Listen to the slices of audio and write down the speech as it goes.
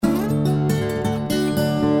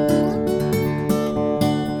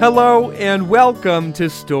Hello and welcome to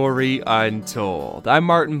Story Untold. I'm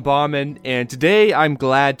Martin Bauman, and today I'm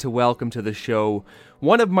glad to welcome to the show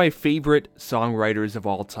one of my favorite songwriters of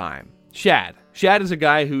all time, Shad. Shad is a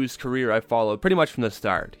guy whose career I followed pretty much from the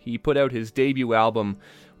start. He put out his debut album,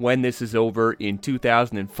 When This Is Over, in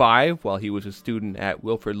 2005 while he was a student at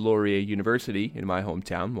Wilfrid Laurier University in my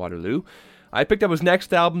hometown, Waterloo. I picked up his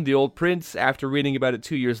next album, The Old Prince, after reading about it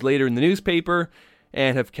 2 years later in the newspaper,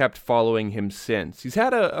 and have kept following him since. He's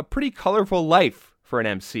had a pretty colorful life for an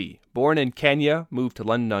MC. Born in Kenya, moved to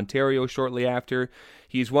London, Ontario shortly after.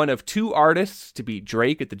 He's one of two artists to beat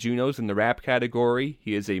Drake at the Junos in the rap category.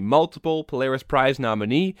 He is a multiple Polaris Prize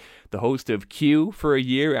nominee, the host of Q for a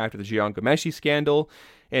year after the Giancomeshi scandal,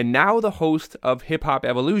 and now the host of Hip Hop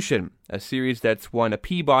Evolution, a series that's won a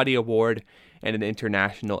Peabody Award and an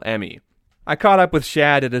International Emmy. I caught up with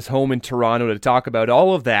Shad at his home in Toronto to talk about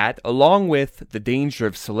all of that, along with the danger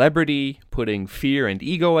of celebrity, putting fear and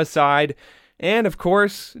ego aside, and, of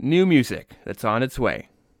course, new music that's on its way.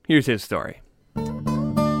 Here's his story.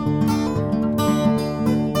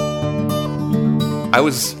 I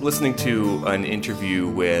was listening to an interview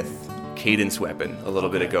with Cadence Weapon a little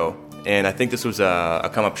bit ago, and I think this was a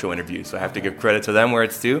come-up show interview, so I have to give credit to them where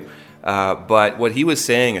it's due. But what he was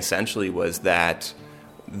saying essentially was that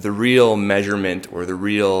the real measurement or the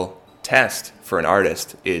real test for an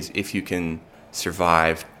artist is if you can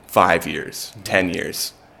survive 5 years, 10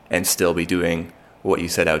 years, and still be doing what you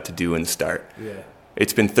set out to do in the start. Yeah.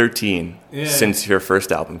 It's been 13 since your first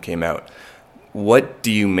album came out. What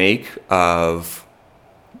do you make of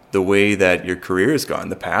the way that your career has gone,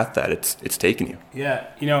 the path that it's taken you? Yeah,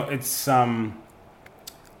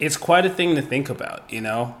 it's quite a thing to think about,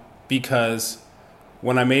 because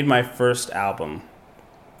when I made my first album,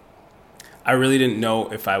 I really didn't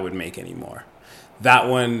know if I would make any more. That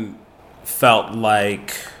one felt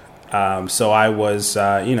like, so I was,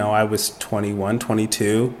 I was 21,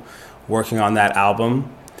 22, working on that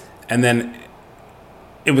album. And then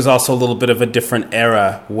it was also a little bit of a different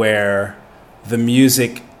era where the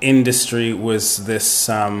music industry was this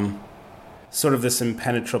sort of this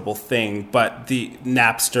impenetrable thing, but the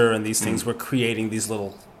Napster and these things were creating these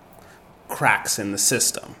little cracks in the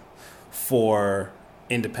system for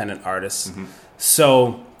independent artists. Mm-hmm.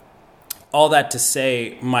 So all that to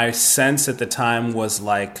say, my sense at the time was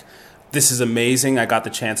like, this is amazing. I got the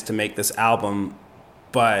chance to make this album,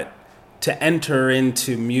 but to enter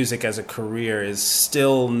into music as a career is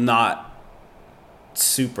still not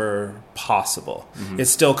super possible. Mm-hmm. It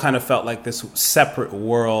still kind of felt like this separate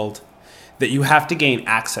world that you have to gain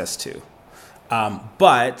access to.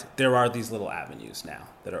 But there are these little avenues now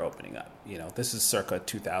that are opening up. This is circa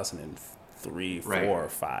 2003, right. 4, or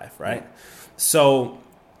 5, right? So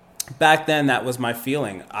back then, that was my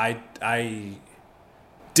feeling. I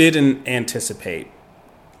didn't anticipate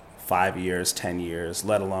 5 years, 10 years,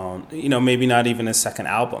 let alone, maybe not even a second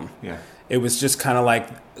album. Yeah. It was just kind of like,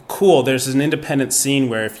 cool, there's an independent scene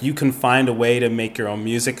where if you can find a way to make your own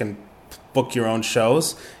music and book your own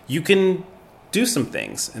shows, you can do some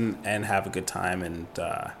things and have a good time. And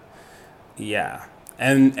yeah.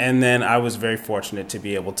 And then I was very fortunate to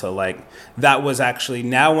be able to, that was actually,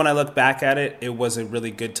 now when I look back at it, it was a really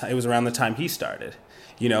good time. It was around the time he started.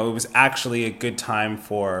 It was actually a good time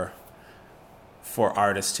for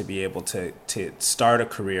artists to be able to start a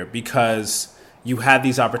career, because you had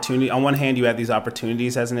these opportunities. On one hand, you had these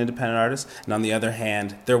opportunities as an independent artist, and on the other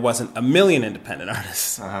hand, there wasn't a million independent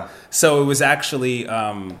artists. Uh-huh. So it was actually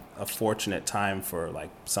a fortunate time for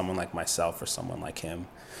someone like myself or someone like him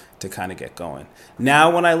to kind of get going.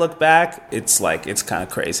 Now, when I look back, it's kind of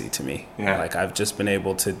crazy to me. Yeah. I've just been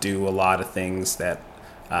able to do a lot of things that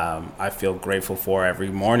I feel grateful for every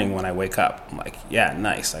morning when I wake up. I'm like, yeah,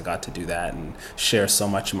 nice. I got to do that and share so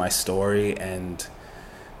much of my story and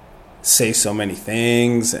say so many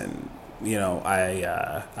things. And,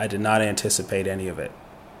 I did not anticipate any of it.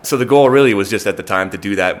 So the goal really was just at the time to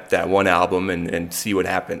do that one album and see what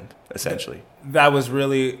happened, essentially. That was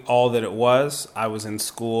really all that it was. I was in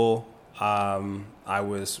school. I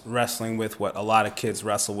was wrestling with what a lot of kids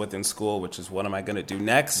wrestle with in school, which is what am I going to do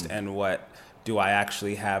next, and what do I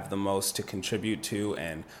actually have the most to contribute to?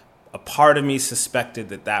 And a part of me suspected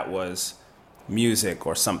that was music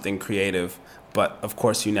or something creative, but of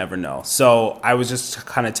course you never know. So I was just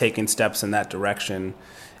kind of taking steps in that direction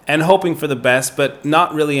and hoping for the best, but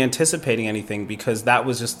not really anticipating anything, because that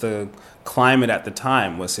was just the climate at the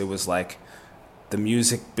time. It was like the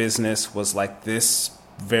music business was like this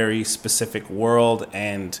very specific world,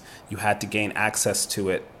 and you had to gain access to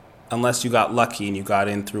it unless you got lucky and you got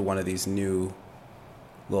in through one of these new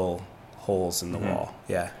little holes in the wall.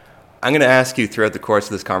 Yeah. I'm going to ask you throughout the course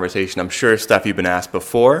of this conversation, I'm sure stuff you've been asked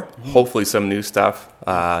before, hopefully some new stuff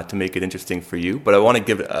to make it interesting for you. But I want to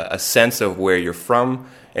give a sense of where you're from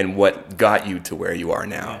and what got you to where you are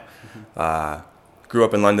now. Grew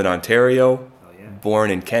up in London, Ontario, born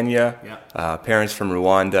in Kenya, parents from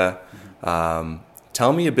Rwanda.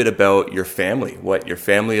 Tell me a bit about your family, what your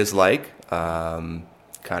family is like, kind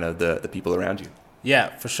of the people around you.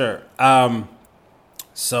 Yeah, for sure.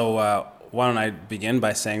 So why don't I begin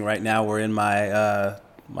by saying right now we're in my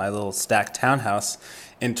my little stacked townhouse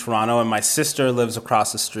in Toronto, and my sister lives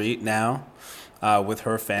across the street now with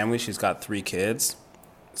her family. She's got 3 kids.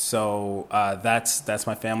 So that's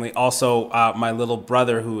my family. Also, my little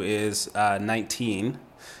brother, who is 19,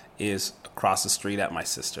 is across the street at my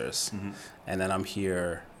sister's. And then I'm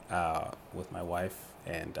here with my wife,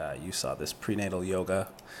 and you saw this prenatal yoga,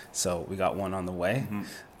 so we got one on the way.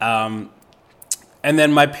 And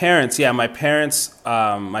then my parents, my family's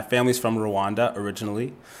from Rwanda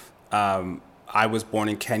originally. I was born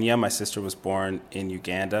in Kenya. My sister was born in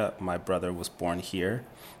Uganda. My brother was born here.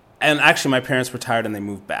 And actually, my parents retired and they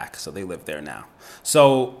moved back, so they live there now.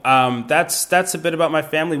 So that's a bit about my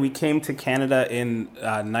family. We came to Canada in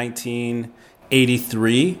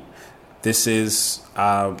 1983. This is,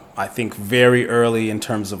 I think, very early in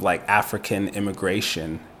terms of like African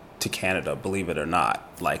immigration to Canada, believe it or not.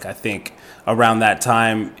 Like, I think around that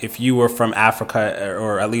time, if you were from Africa,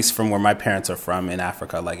 or at least from where my parents are from in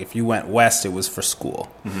Africa, like if you went west, it was for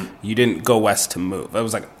school. You didn't go west to move. It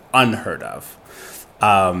was like unheard of.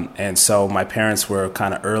 And so my parents were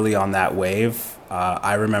kind of early on that wave.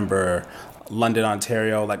 I remember London,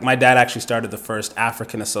 Ontario. Like, my dad actually started the first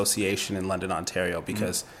African association in London, Ontario,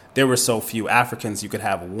 because there were so few Africans, you could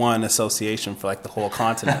have one association for like the whole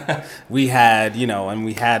continent. We had, and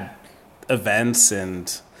we had events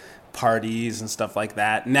and parties and stuff like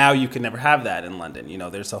that. Now you could never have that in London.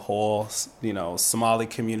 There's a whole, Somali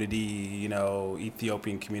community,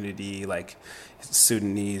 Ethiopian community, like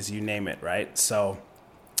Sudanese, you name it, right? So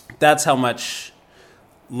that's how much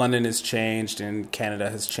London has changed and Canada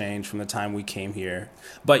has changed from the time we came here.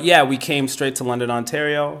 But yeah, we came straight to London,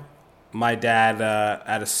 Ontario. My dad,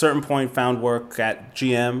 at a certain point, found work at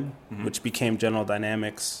GM, which became General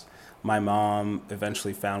Dynamics. My mom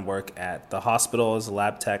eventually found work at the hospital as a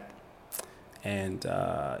lab tech. And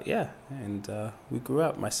we grew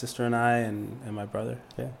up, my sister and I and my brother.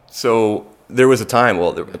 Yeah. So there was a time,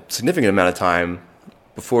 a significant amount of time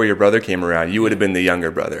before your brother came around, you would have been the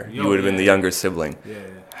younger brother. You would have been the younger sibling. Yeah.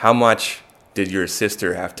 How much did your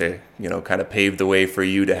sister have to, kind of pave the way for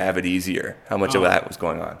you to have it easier? How much of that was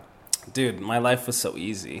going on? Dude, my life was so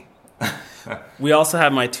easy. We also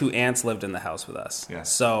had my 2 aunts lived in the house with us. Yeah.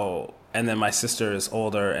 So, and then my sister is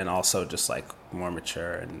older and also just like more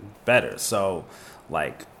mature and better. So,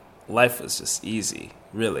 like, life was just easy,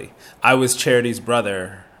 really. I was Charity's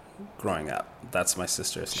brother growing up. That's my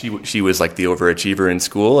sister's. She was like the overachiever in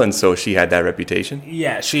school, and so she had that reputation?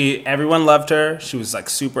 Yeah, everyone loved her. She was like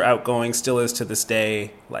super outgoing, still is to this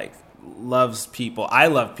day, like loves people. I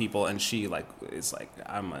love people, and she like is like,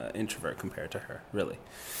 I'm an introvert compared to her, really.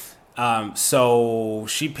 So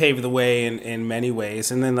she paved the way in many ways.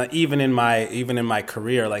 And then like, even in my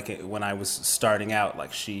career, like when I was starting out,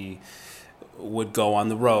 like she would go on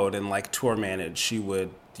the road and like tour manage. She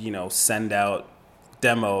would, send out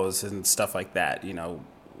demos and stuff like that.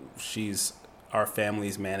 She's our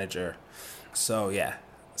family's manager. So yeah,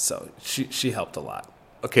 so she helped a lot.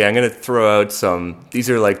 Okay, I'm going to throw out some. These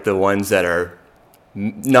are like the ones that are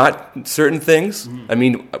not certain things. I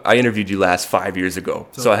mean, I interviewed you last 5 years ago,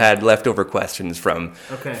 so I had leftover questions from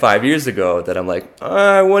 5 years ago that I'm like,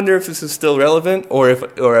 I wonder if this is still relevant, or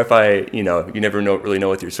if I, you never really know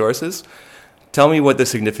with your sources. Tell me what the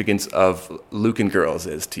significance of Lucan Girls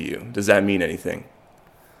is to you. Does that mean anything?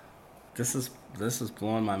 This is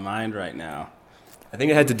blowing my mind right now. I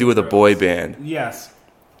think it had to do with a boy band. Yes,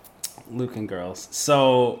 Lucan Girls.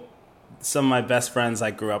 So some of my best friends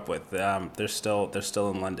I grew up with, they're still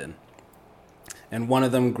in London, and one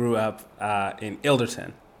of them grew up in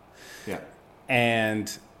Ilderton. Yeah,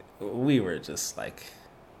 and we were just like,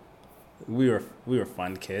 we were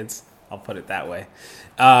fun kids. I'll put it that way.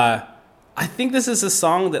 I think this is a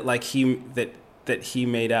song that like he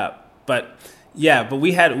made up, but. Yeah, but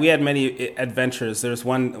we had many adventures. There's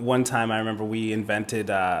one time I remember we invented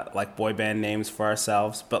like boy band names for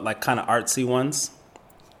ourselves, but like kind of artsy ones.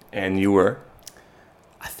 And you were?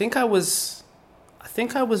 I think I was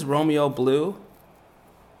Romeo Blue,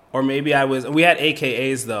 or maybe I was. We had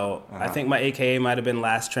AKAs though. I think my AKA might have been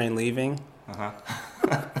Last Train Leaving.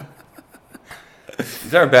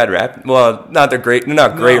 These aren't bad rap. Well, not great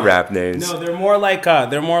rap names. No, they're more like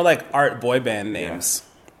art boy band names.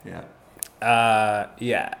 Yeah.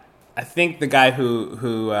 Yeah. I think the guy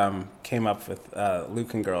who came up with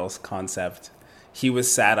Luke and Girls concept, he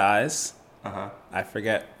was Sad Eyes. I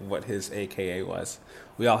forget what his AKA was.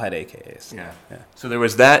 We all had AKAs. Yeah. So there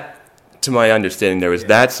was that, to my understanding, there was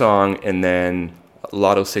that song, and then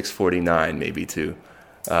Lotto 649 maybe too.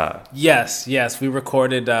 Yes. We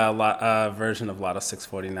recorded a version of Lotto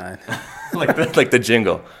 649. like the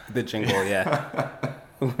jingle. The jingle, yeah.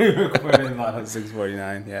 We recorded Lotto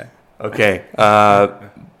 649, yeah. Okay.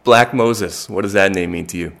 Black Moses, what does that name mean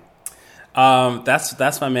to you?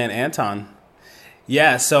 That's my man Anton.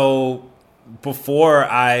 Yeah, so before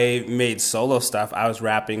I made solo stuff, I was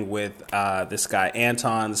rapping with this guy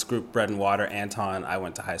Anton, this group Bread and Water. Anton I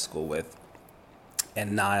went to high school with,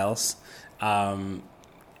 and Niles, and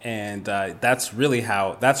that's really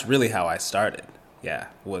how I started. Yeah,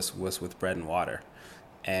 was with Bread and Water,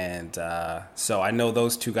 and so I know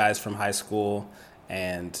those two guys from high school,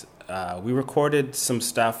 and we recorded some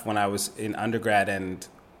stuff when I was in undergrad, and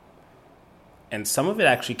some of it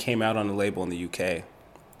actually came out on a label in the UK.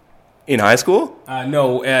 In high school?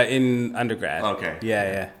 No, in undergrad. Okay.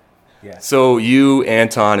 Yeah. So you,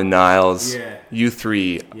 Anton, and Niles, Yeah. you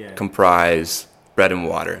three comprise Bread and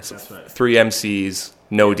Water. So That's right. 3 MCs,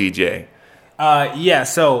 no DJ.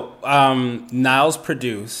 So Niles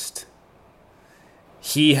produced.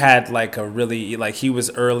 He had he was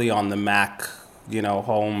early on the Mac,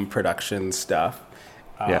 home production stuff.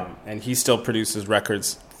 And he still produces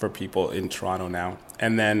records for people in Toronto now.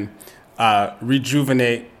 And then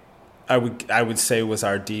Rejuvenate, I would say, was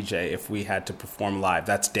our DJ if we had to perform live.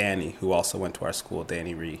 That's Danny, who also went to our school,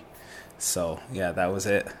 Danny Ree. So yeah, that was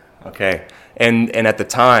it. Okay. And at the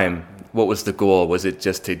time, what was the goal? Was it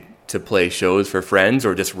just to play shows for friends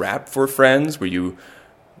or just rap for friends? Were you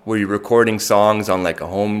recording songs on like a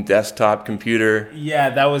home desktop computer? Yeah,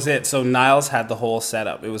 that was it. So Niles had the whole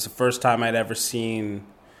setup. It was the first time I'd ever seen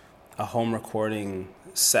a home recording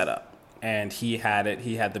setup. And he had it.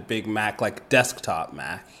 He had the big Mac, like desktop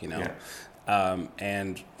Mac,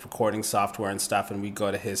 and recording software and stuff. And we'd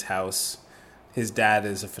go to his house. His dad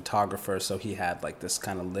is a photographer, so he had like this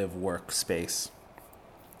kind of live work space,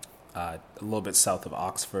 a little bit south of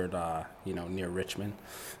Oxford, near Richmond.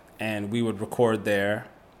 And we would record there.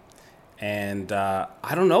 And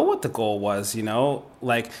I don't know what the goal was,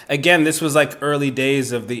 again, this was like early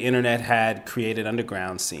days of the internet had created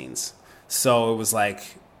underground scenes. So it was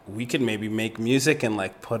like, we could maybe make music and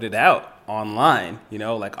like put it out online,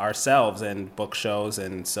 like ourselves, and book shows.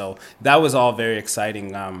 And so that was all very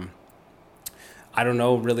exciting. I don't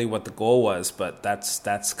know really what the goal was, but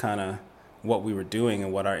that's kind of what we were doing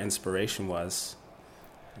and what our inspiration was.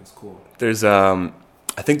 It was cool.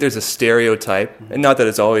 I think there's a stereotype, and not that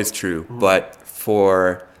it's always true, but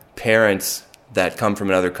for parents that come from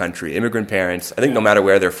another country, immigrant parents, I think no matter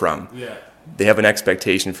where they're from, they have an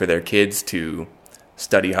expectation for their kids to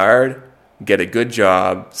study hard, get a good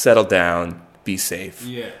job, settle down, be safe.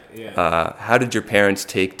 How did your parents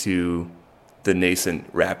take to the nascent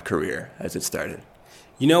rap career as it started?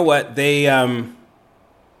 You know what? They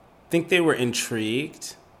think they were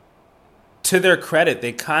intrigued. To their credit,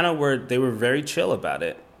 they were very chill about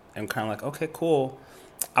it and kind of like, okay, cool.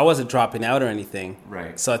 I wasn't dropping out or anything.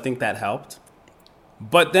 Right. So I think that helped.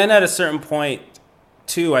 But then at a certain point,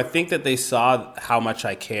 too, I think that they saw how much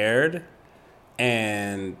I cared.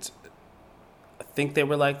 And I think they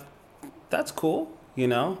were like, that's cool,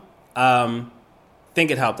 I think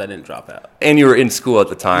it helped I didn't drop out. And you were in school at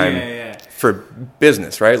the time for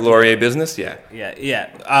business, right? Laurier Business? Yeah.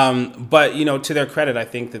 But, to their credit, I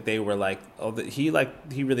think that they were like, oh, he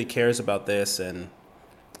really cares about this and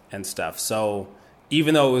stuff. So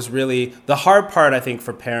even though it was really, the hard part, I think,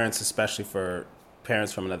 for parents, especially for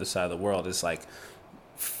parents from another side of the world, is like,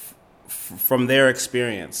 from their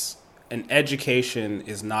experience, an education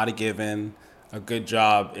is not a given. A good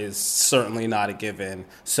job is certainly not a given.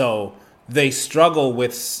 So they struggle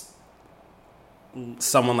with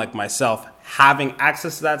someone like myself having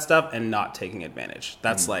access to that stuff and not taking advantage.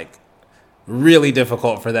 That's like really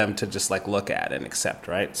difficult for them to just like look at and accept,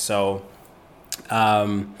 right? So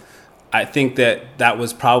I think that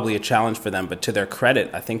was probably a challenge for them, but to their credit,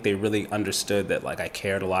 I think they really understood that like I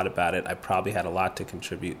cared a lot about it. I probably had a lot to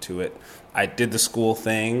contribute to it. I did the school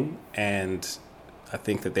thing, and I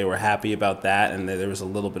think that they were happy about that, and that there was a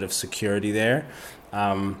little bit of security there.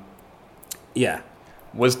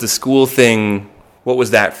 Was the school thing, what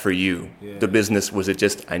was that for you? Yeah. The business, was it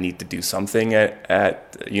just, I need to do something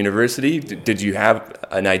at university? Yeah. Did you have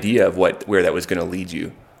an idea of where that was going to lead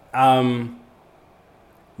you?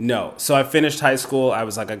 No. So I finished high school. I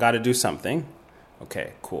was like, I got to do something.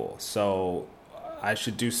 Okay, cool. So I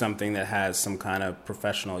should do something that has some kind of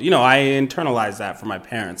professional. I internalized that from my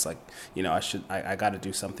parents. Like, I got to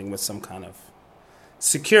do something with some kind of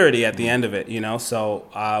security at the end of it. So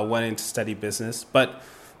I went in to study business, but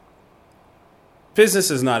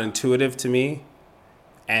business is not intuitive to me,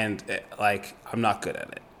 and I'm not good at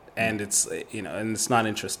it, and it's and it's not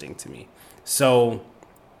interesting to me. So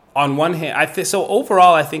on one hand, so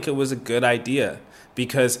overall, I think it was a good idea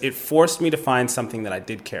because it forced me to find something that I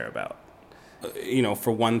did care about.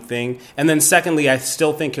 For one thing. And then secondly, I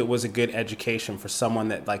still think it was a good education for someone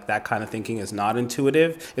that that kind of thinking is not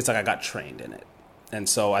intuitive. It's like I got trained in it. And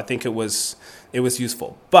so I think it was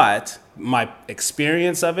useful. But my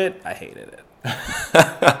experience of it, I hated it.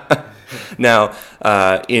 Now,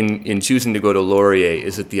 in choosing to go to Laurier,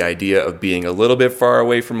 is it the idea of being a little bit far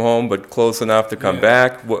away from home but close enough to come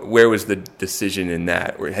back? Where was the decision in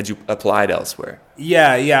that? Or had you applied elsewhere?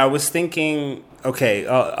 Yeah. I was thinking, okay,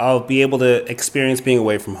 I'll be able to experience being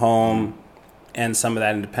away from home and some of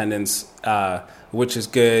that independence, which is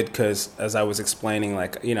good because, as I was explaining,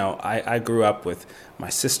 I grew up with my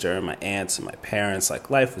sister and my aunts and my parents.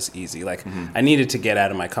 Life was easy. I needed to get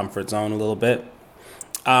out of my comfort zone a little bit.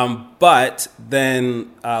 But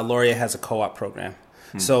then Laurier has a co-op program,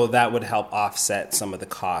 so that would help offset some of the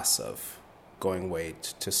costs of going away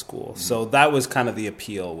to school. So that was kind of the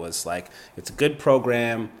appeal, was it's a good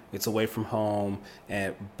program, it's away from home,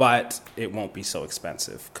 but it won't be so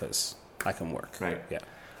expensive because I can work. Right.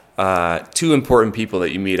 Yeah. Two important people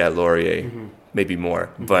that you meet at Laurier, maybe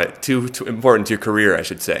more, but two important to your career, I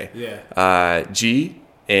should say. Yeah. G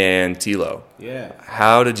and Tilo. Yeah.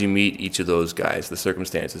 How did you meet each of those guys, the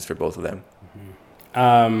circumstances for both of them?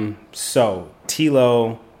 So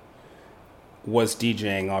Tilo was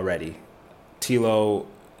DJing already. Tilo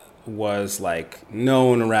was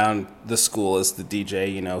known around the school as the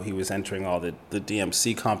DJ. He was entering all the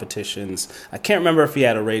DMC competitions. I can't remember if he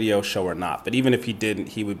had a radio show or not, but even if he didn't,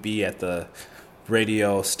 he would be at the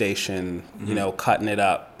radio station, cutting it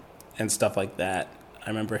up and stuff like that. I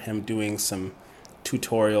remember him doing some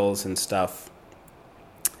tutorials and stuff.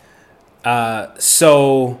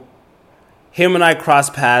 So him and I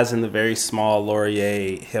crossed paths in the very small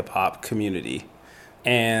Laurier hip hop community,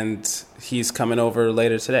 and he's coming over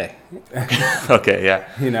later today. Okay,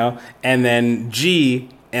 yeah. And then G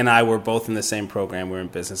and I were both in the same program. We're in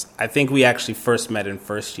business. I think we actually first met in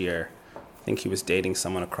first year. I think he was dating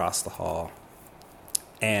someone across the hall.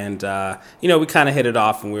 And, we kind of hit it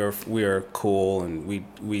off, and we were cool, and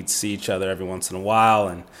we'd see each other every once in a while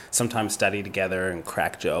and sometimes study together and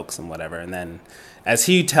crack jokes and whatever. And then as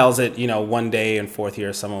he tells it, one day in fourth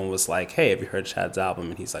year, someone was like, "Hey, have you heard Chad's album?"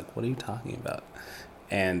 And he's like, "What are you talking about?"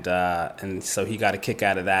 And so he got a kick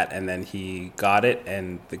out of that, and then he got it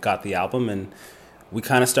and got the album, and we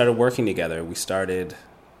kind of started working together. We started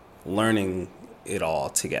learning it all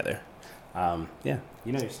together.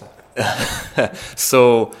 You know your stuff.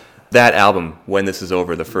 So that album, When This Is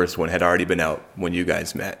Over, the first one, had already been out when you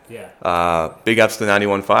guys met. Yeah. Big ups to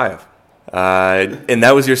 91.5. And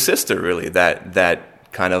that was your sister, really,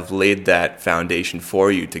 that kind of laid that foundation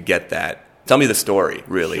for you to get that. Tell me the story,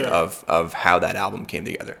 really, Sure. of how that album came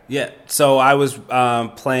together. Yeah. So I was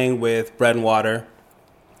playing with Bread and Water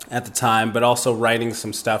at the time, but also writing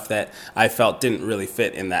some stuff that I felt didn't really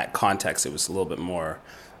fit in that context. It was a little bit more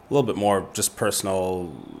just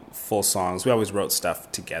personal, full songs. We always wrote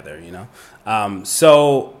stuff together,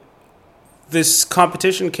 So this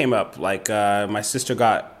competition came up. My sister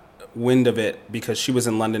got wind of it because she was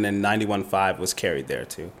in London, and 91.5 was carried there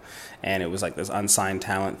too. And it was this unsigned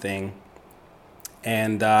talent thing.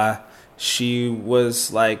 And she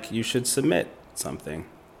was like, "You should submit something."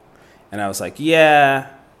 And I was like, "Yeah."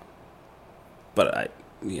 But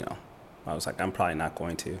I was like, "I'm probably not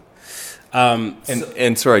going to."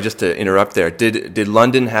 And sorry, just to interrupt there, did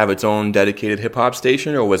London have its own dedicated hip hop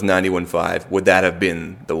station, or was 91.5? Would that have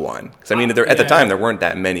been the one? Because at the time there weren't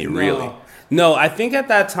that many, really. No, I think at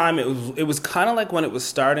that time it was kind of like when it was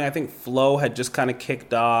starting. I think Flow had just kind of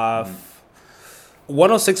kicked off.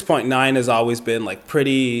 106.9 has always been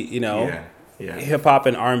pretty, hip hop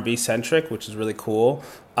and R&B centric, which is really cool.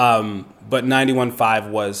 But 91.5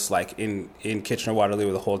 was in Kitchener-Waterloo,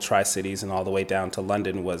 with the whole Tri-Cities and all the way down to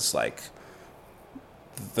London was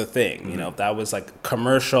the thing. Mm-hmm. That was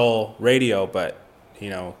commercial radio, but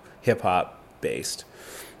hip hop based.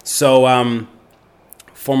 So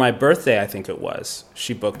for my birthday, I think it was,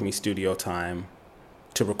 she booked me studio time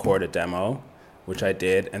to record a demo, which I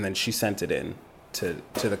did, and then she sent it in to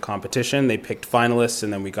the competition. They picked finalists,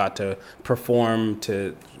 and then we got to perform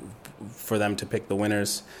for them to pick the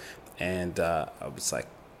winners. And I was like,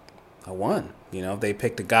 I won. They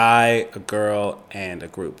picked a guy, a girl, and a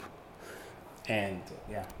group. And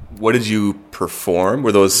yeah. What did you perform?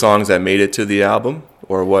 Were those songs that made it to the album,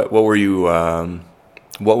 or what were you?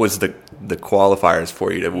 What was the qualifiers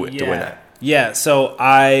for you to win that? Yeah. So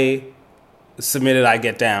I submitted "I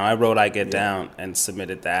Get Down." I wrote "I Get Down" and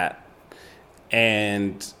submitted that,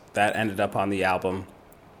 and that ended up on the album.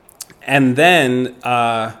 And then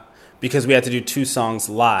because we had to do 2 songs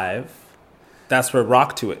live, that's where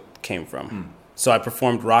 "Rock to It" came from. So I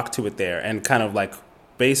performed "Rock to It" there, and kind of like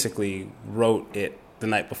basically wrote it the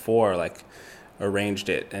night before, like arranged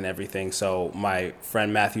it and everything. So my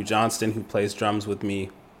friend Matthew Johnston, who plays drums with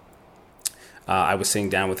me, I was sitting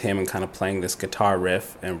down with him and kind of playing this guitar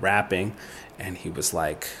riff and rapping, and he's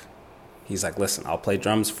like, listen, I'll play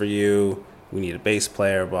drums for you. We need a bass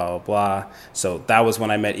player, blah, blah, blah. So that was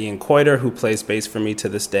when I met Ian Coiter, who plays bass for me to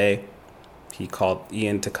this day. He called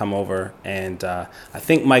Ian to come over, and I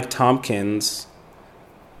think Mike Tompkins.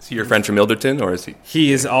 Is he your friend from Ilderton, or is he?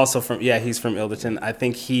 He is also he's from Ilderton. I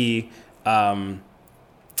think he was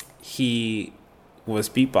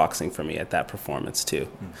beatboxing for me at that performance too.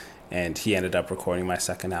 And he ended up recording my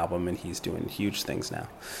second album, and he's doing huge things now.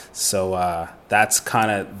 So that's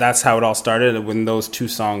how it all started when those 2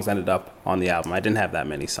 songs ended up on the album. I didn't have that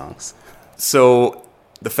many songs. So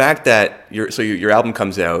the fact that your album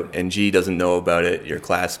comes out and G doesn't know about it, your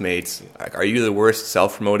classmates, are you the worst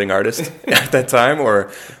self-promoting artist at that time,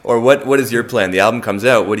 or what is your plan? The album comes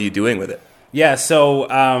out, what are you doing with it? Yeah, so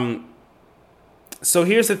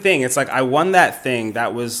here's the thing. It's like I won that thing.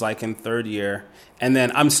 That was like in 3rd year. And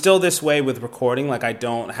then I'm still this way with recording. Like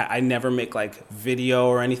I never make like video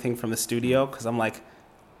or anything from the studio, because I'm like,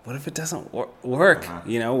 what if it doesn't work?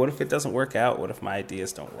 You know, what if it doesn't work out? What if my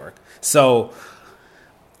ideas don't work? So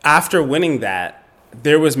after winning that,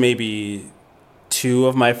 there was maybe 2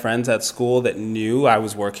 of my friends at school that knew I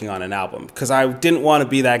was working on an album, because I didn't want to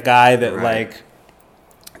be that guy that like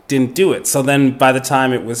didn't do it. So then by the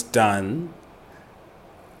time it was done,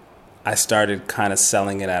 I started kind of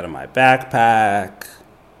selling it out of my backpack.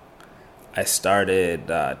 I started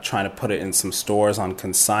trying to put it in some stores on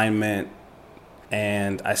consignment,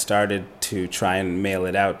 and I started to try and mail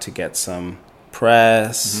it out to get some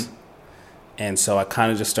press. And so I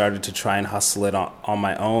kind of just started to try and hustle it on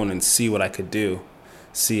my own and see what I could do,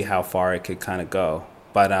 see how far it could kind of go.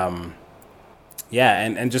 But yeah,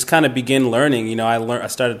 and just kind of begin learning. You know, I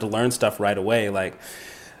started to learn stuff right away. Like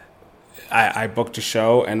I booked a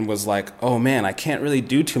show and was like, oh man, I can't really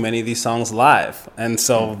do too many of these songs live. And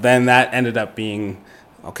so then that ended up being,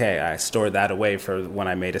 okay, I stored that away for when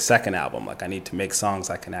I made a second album. Like I need to make songs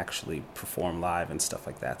I can actually perform live and stuff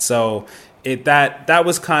like that. So that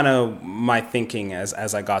was kind of my thinking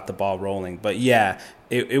as I got the ball rolling. But yeah,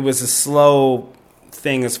 it was a slow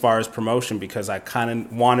thing as far as promotion, because I kind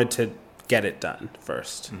of wanted to get it done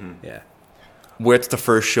first. Yeah. What's the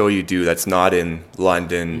first show you do that's not in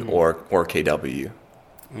London or KW?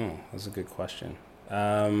 That's a good question.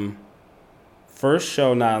 First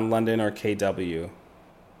show not in London or KW.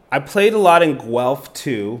 I played a lot in Guelph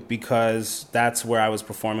too, because that's where I was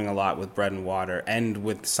performing a lot with Bread and Water, and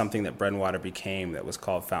with something that Bread and Water became that was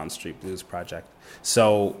called Fountain Street Blues Project.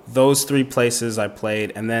 So those 3 places I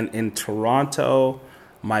played. And then in Toronto,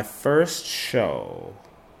 my first show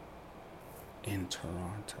in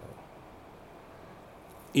Toronto.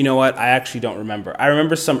 You know what? I actually don't remember. I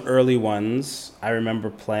remember some early ones. I remember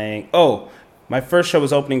playing... my first show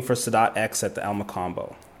was opening for Sadat X at the El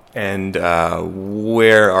Macombo. And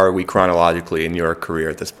where are we chronologically in your career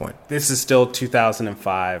at this point? This is still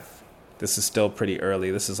 2005. This is still pretty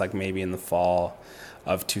early. This is like maybe in the fall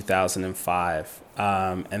of 2005.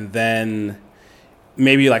 And then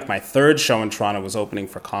maybe like my third show in Toronto was opening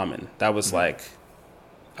for Common. That was like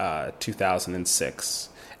 2006.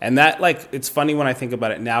 And that, like, it's funny when I think about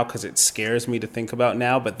it now, because it scares me to think about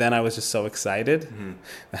now, but then I was just so excited.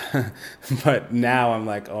 But now I'm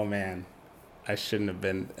like, oh man, I shouldn't have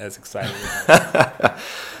been as excited.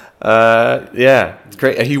 Yeah, it's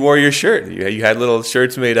great. He wore your shirt. You had little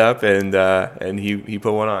shirts made up, and he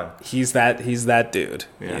put one on. He's that dude.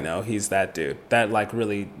 Yeah. You know, he's that dude. That like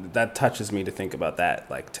really that touches me to think about that,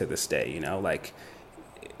 like, to this day. You know, like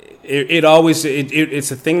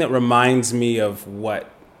it's a thing that reminds me of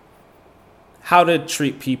how to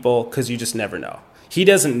treat people, because you just never know. He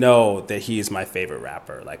doesn't know that he is my favorite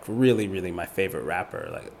rapper, like really, really my favorite rapper.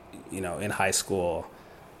 Like, you know, in high school,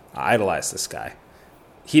 I idolized this guy.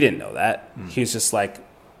 He didn't know that. He was just like,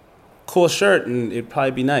 cool shirt, and it'd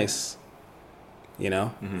probably be nice. You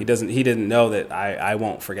know, he didn't know that I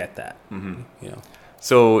won't forget that. You know.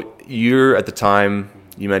 So you're at the time,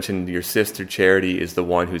 you mentioned your sister Charity is the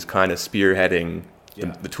one who's kind of spearheading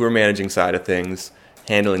the tour managing side of things,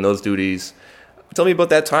 handling those duties. Tell me about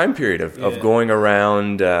that time period of Yeah. going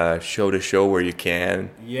around show to show where you can,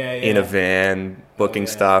 in a van, booking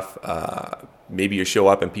stuff. Maybe you show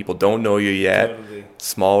up and people don't know you yet. Totally.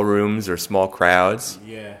 Small rooms or small crowds.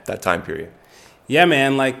 Yeah. That time period. Yeah,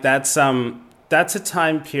 man. Like that's a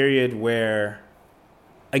time period where,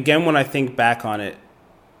 again, when I think back on it,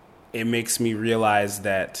 it makes me realize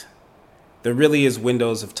that there really is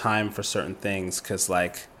windows of time for certain things, because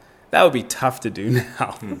like that would be tough to do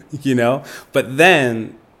now, you know? But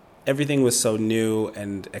then everything was so new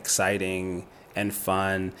and exciting and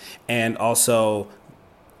fun. And also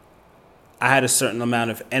I had a certain amount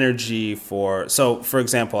of energy for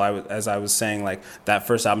example, as I was saying, like that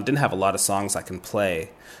first album didn't have a lot of songs I can play.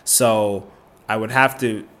 So I would have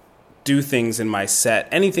to do things in my set,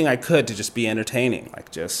 anything I could to just be entertaining. Like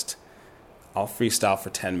just, I'll freestyle for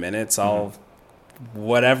 10 minutes. I'll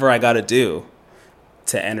whatever I got to do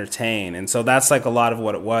to entertain. And so that's like a lot of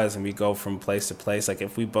what it was. And we go from place to place. Like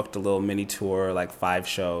if we booked a little mini tour, like 5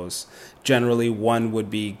 shows, generally one would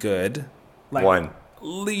be good. Like, One.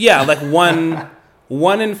 Yeah, like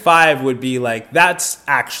one in 5 would be like, that's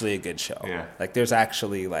actually a good show. Yeah. Like there's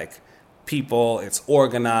actually like people, it's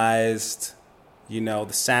organized, you know,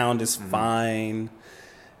 the sound is fine.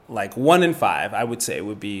 Like 1 in 5, I would say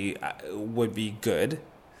would be good.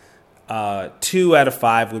 2 out of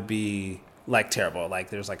 5 would be like terrible. Like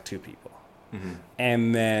there's like 2 people.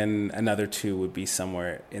 And then another 2 would be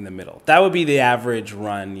somewhere in the middle. That would be the average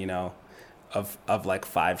run, you know, of like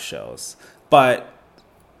 5 shows. But,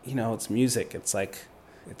 you know, it's music. It's like,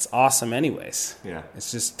 it's awesome anyways. Yeah. It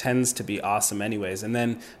just tends to be awesome anyways. And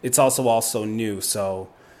then it's also new. So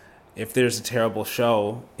if there's a terrible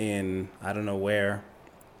show in, I don't know where,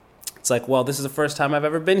 it's like, well, this is the first time I've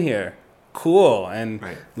ever been here. Cool. And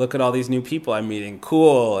Right. look at all these new people I'm meeting.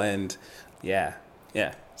 Cool. And yeah.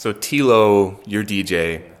 So Tilo, your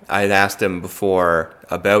DJ, I had asked him before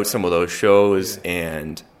about some of those shows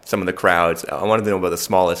and some of the crowds. I wanted to know about the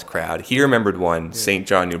smallest crowd. He remembered one, St.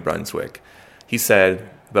 John, New Brunswick. He said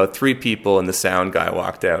about 3 people and the sound guy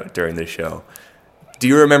walked out during the show. Do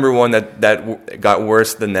you remember one that got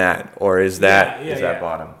worse than that, or is that that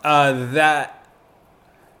bottom? That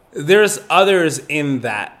there's others in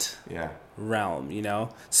that Yeah. realm, you know?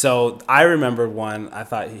 So I remember one, I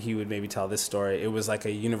thought he would maybe tell this story. It was like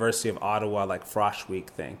a University of Ottawa, like Frosh Week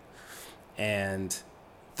thing. And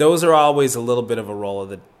those are always a little bit of a roll of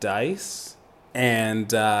the dice. And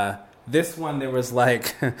this one, there was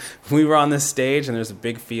like, we were on this stage and there's a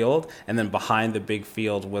big field. And then behind the big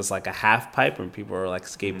field was like a half pipe and people were like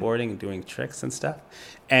skateboarding and doing tricks and stuff.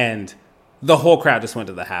 And the whole crowd just went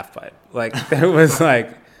to the half pipe. Like there was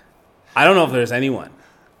like, I don't know if there's anyone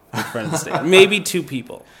in front of the stage. Maybe two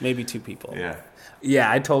people. Yeah.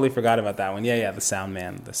 Yeah, I totally forgot about that one. Yeah, the sound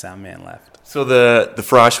man left. So the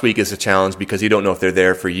Frosh Week is a challenge because you don't know if they're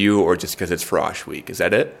there for you or just because it's Frosh Week. Is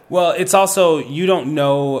that it? Well, it's also, you don't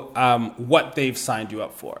know what they've signed you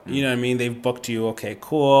up for. You know what I mean? They've booked you, okay,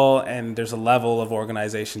 cool, and there's a level of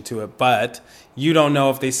organization to it, but you don't know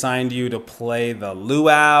if they signed you to play the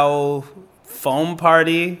luau foam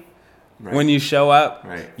party when you show up.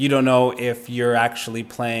 Right. You don't know if you're actually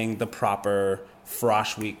playing the proper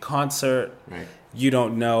Frosh Week concert. Right. You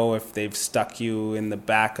don't know if they've stuck you in the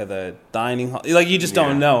back of the dining hall. Like, you just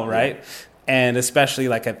don't know, right? Yeah. And especially,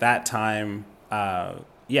 like, at that time, no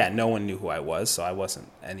one knew who I was, so I wasn't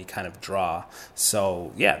any kind of draw.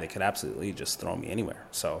 So, yeah, they could absolutely just throw me anywhere.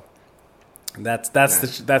 So that's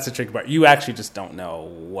the tricky part. You actually just don't know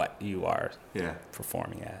what you are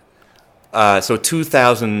performing at. So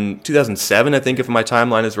 2007, I think, if my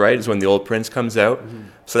timeline is right, is when The Old Prince comes out. Mm-hmm.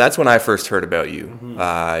 So that's when I first heard about you.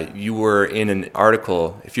 Mm-hmm. You were in an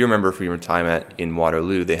article, if you remember from your time in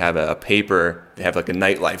Waterloo, they have a paper, they have like a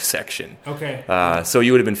nightlife section. Okay. So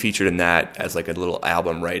you would have been featured in that as like a little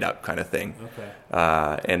album write-up kind of thing. Okay.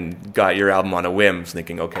 And got your album on a whim,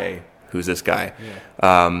 thinking, okay, who's this guy?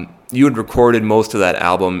 Yeah. You had recorded most of that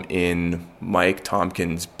album in Mike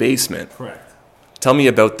Tompkins' basement. Correct. Tell me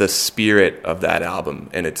about the spirit of that album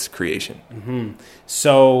and its creation. Mm-hmm.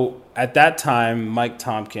 So at that time, Mike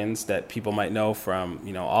Tompkins, that people might know from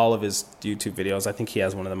all of his YouTube videos, I think he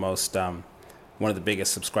has one of the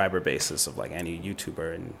biggest subscriber bases of like any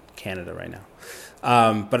YouTuber in Canada right now.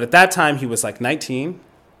 But at that time, he was like 19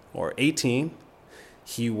 or 18.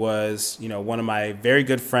 He was, one of my very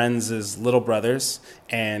good friends' little brothers,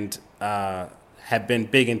 and had been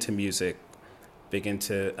big into music. Big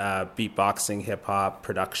into beatboxing, hip-hop,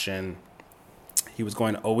 production. He was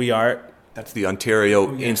going to OEArt. That's the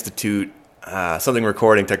Ontario Institute, something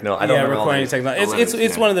recording technology. Recording technology.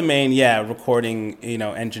 It's one of the main, recording,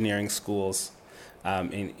 engineering schools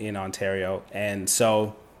in Ontario. And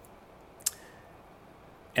so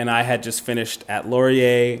And I had just finished at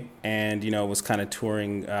Laurier and, was kind of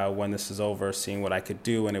touring when this is over, seeing what I could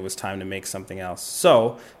do, and it was time to make something else.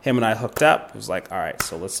 So him and I hooked up. It was like, all right,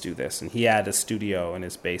 so let's do this. And he had a studio in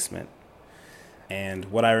his basement. And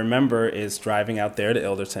what I remember is driving out there to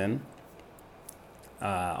Ilderton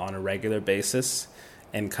on a regular basis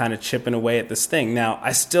and kind of chipping away at this thing. Now,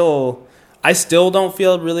 I still don't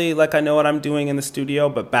feel really like I know what I'm doing in the studio,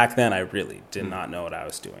 but back then I really did not know what I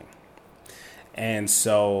was doing. And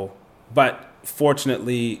so, but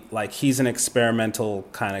fortunately, like, he's an experimental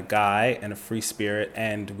kind of guy and a free spirit,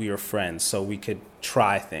 and we were friends, so we could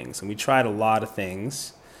try things. And we tried a lot of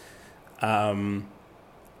things. And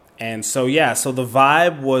so, so the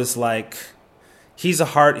vibe was like, he's a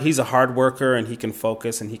hard worker, and he can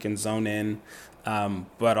focus and he can zone in.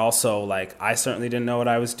 But also, like, I certainly didn't know what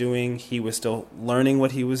I was doing. He was still learning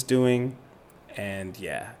what he was doing. And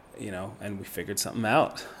and we figured something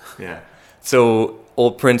out. Yeah. So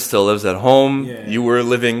Old Prince still lives at home. Yeah. You were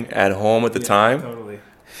living at home at the time? Totally.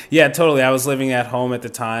 Yeah, totally. I was living at home at the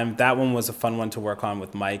time. That one was a fun one to work on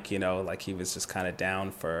with Mike, like he was just kind of down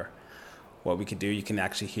for what we could do. You can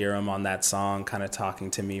actually hear him on that song kind of talking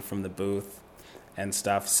to me from the booth and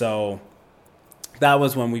stuff. So that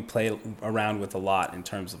was when we played around with a lot in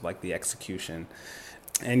terms of like the execution.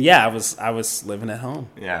 And I was living at home.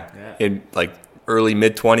 Yeah. In like early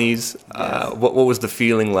mid-20s, what was the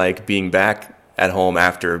feeling like being back at home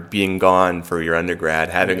after being gone for your undergrad,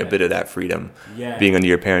 having a bit of that freedom, being under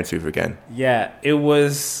your parents' roof again? Yeah, it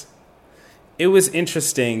was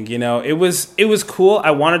interesting. It was cool.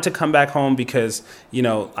 I wanted to come back home because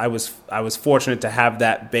I was fortunate to have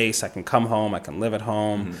that base. I can come home, I can live at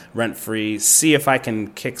home, rent free, see if I can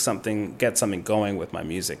get something going with my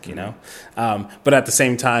music. But at the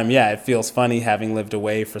same time, it feels funny having lived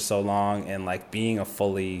away for so long and like being a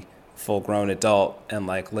full-grown adult and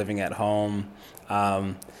like living at home.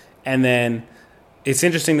 And then it's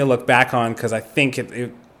interesting to look back on because I think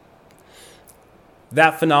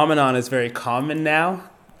that phenomenon is very common now.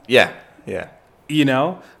 Yeah.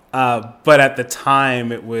 But at the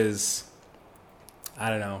time it was, I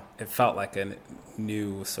don't know, it felt like a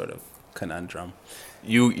new sort of conundrum.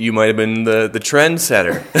 You might have been the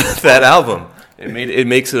trendsetter. That album. It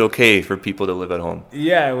makes it okay for people to live at home.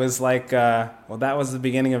 Yeah, it was like, that was the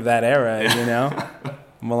beginning of that era,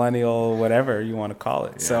 millennial, whatever you want to call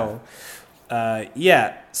it.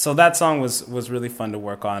 Yeah. So that song was really fun to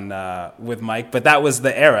work on with Mike, but that was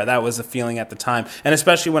the era. That was the feeling at the time, and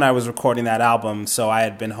especially when I was recording that album. So I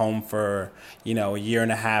had been home for a year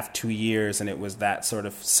and a half, 2 years, and it was that sort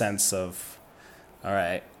of sense of, all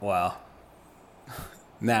right, well,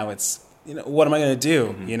 now it's what am I going to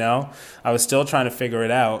do? Mm-hmm. I was still trying to figure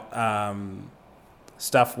it out.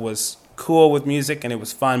 Stuff was cool with music, and it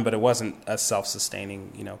was fun, but it wasn't a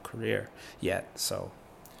self-sustaining career yet. So.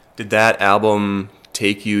 Did that album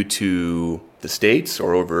take you to the States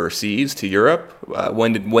or overseas to Europe?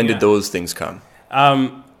 When did those things come?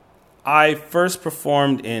 I first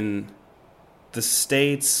performed in the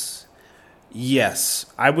States. Yes,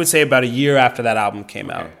 I would say about a year after that album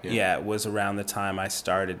came out. Yeah, it was around the time I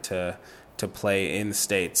started to play in the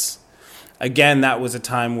States. Again, that was a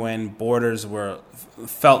time when borders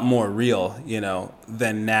felt more real,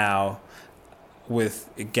 than now. With,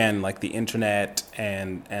 again, like the internet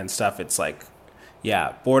and stuff, it's like,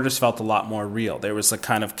 borders felt a lot more real. There was a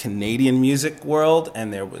kind of Canadian music world,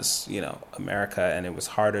 and there was, America, and it was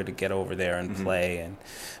harder to get over there and play and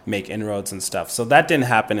make inroads and stuff. So that didn't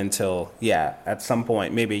happen until, at some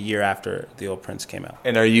point, maybe a year after The Old Prince came out.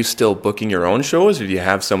 And are you still booking your own shows, or do you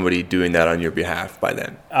have somebody doing that on your behalf by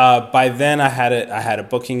then? By then, I had a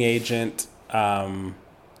booking agent.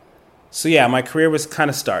 So my career was kind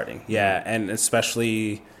of starting, and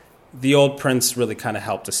especially The Old Prince really kind of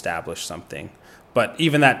helped establish something. But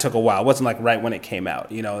even that took a while. It wasn't like right when it came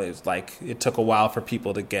out, it was like it took a while for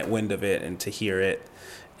people to get wind of it and to hear it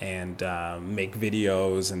and make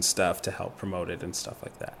videos and stuff to help promote it and stuff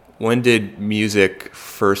like that. When did music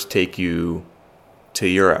first take you to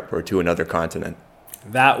Europe or to another continent?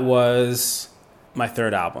 That was my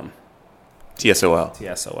third album. TSOL.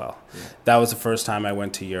 TSOL. Yeah. That was the first time I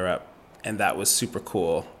went to Europe. And that was super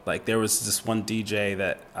cool. Like, there was this one DJ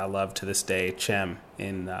that I love to this day, Cem,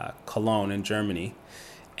 in Cologne in Germany.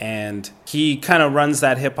 And he kind of runs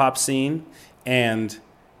that hip-hop scene. And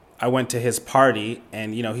I went to his party,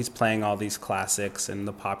 and, he's playing all these classics and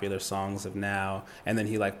the popular songs of now. And then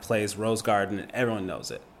he, plays Rose Garden, and everyone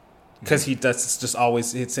knows it. Because he does, it's just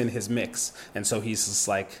always, it's in his mix. And so he's just,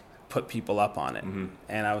 put people up on it. Mm-hmm.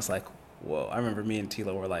 And I was like, whoa. I remember me and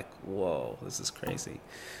Tilo were like, whoa, this is crazy.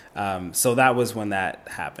 So that was when that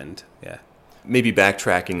happened. Yeah. Maybe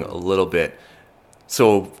backtracking a little bit.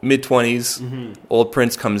 So mid-20s, Old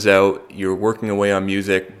Prince comes out, you're working away on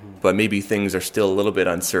music, but maybe things are still a little bit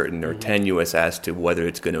uncertain or tenuous as to whether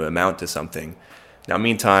it's going to amount to something. Now,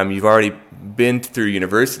 meantime, you've already been through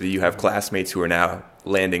university. You have classmates who are now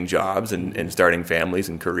landing jobs and starting families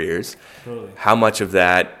and careers. Totally. How much of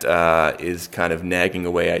that is kind of nagging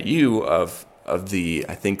away at you of the,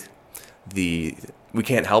 I think, we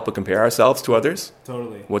can't help but compare ourselves to others?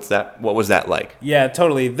 Totally. What was that like? Yeah,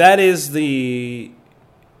 totally. That is the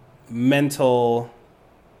mental,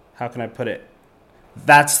 how can I put it?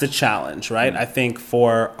 That's the challenge, right? I think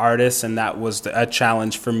for artists, and that was a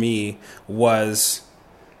challenge for me, was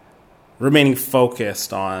remaining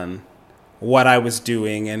focused on what I was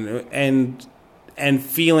doing and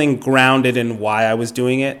feeling grounded in why I was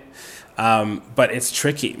doing it. But it's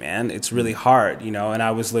tricky, man. It's really hard, you know. And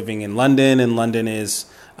I was living in London, and London is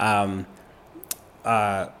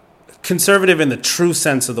conservative in the true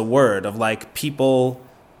sense of the word, of like people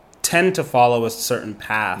tend to follow a certain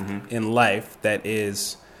path in life that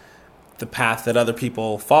is the path that other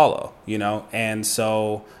people follow, you know? And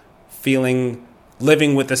so living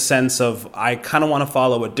with a sense of I kind of want to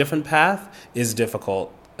follow a different path is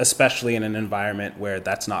difficult, especially in an environment where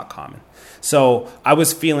that's not common. So I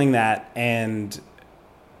was feeling that, and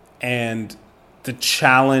the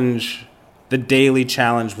challenge, the daily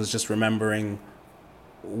challenge was just remembering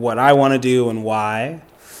what I want to do and why.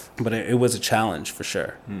 But it was a challenge for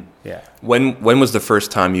sure. Yeah. When was the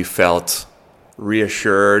first time you felt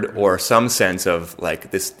reassured or some sense of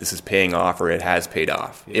like this is paying off, or it has paid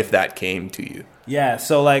off, if that came to you? Yeah.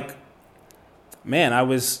 So like, man, I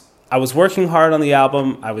was working hard on the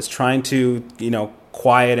album. I was trying to, you know,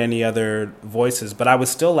 quiet any other voices, but I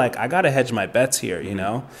was still like, I got to hedge my bets here, you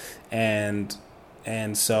know? And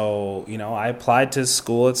so, you know, I applied to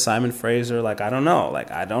school at Simon Fraser. Like, I don't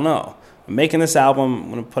know. I'm making this album,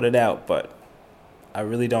 I'm going to put it out, but I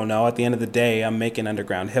really don't know. At the end of the day, I'm making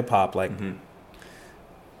underground hip-hop. Like,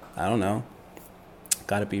 I don't know.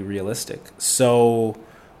 Got to be realistic. So,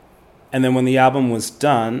 and then when the album was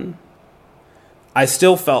done, I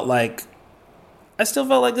still felt like this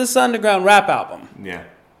is an underground rap album. Yeah.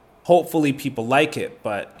 Hopefully people like it,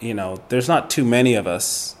 but, you know, there's not too many of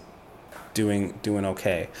us doing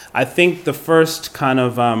okay. I think the first kind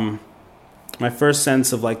of... my first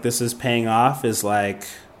sense of like this is paying off is like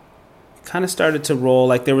kind of started to roll.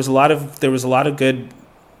 Like there was a lot of good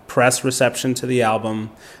press reception to the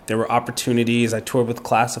album. There were opportunities. I toured with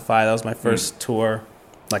Classify. That was my first tour,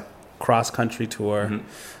 like cross country tour.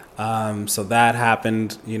 So that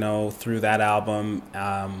happened, you know, through that album.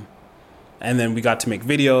 And then we got to make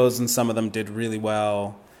videos, and some of them did really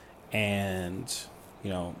well. And,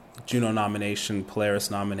 you know, Juno nomination,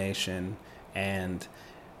 Polaris nomination, and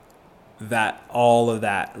that all of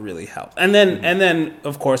that really helped. And then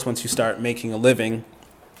of course once you start making a living,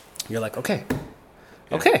 you're like, okay,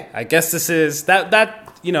 I guess this is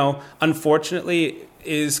that you know, unfortunately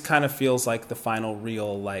is kind of feels like the final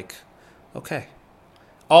real, like, okay.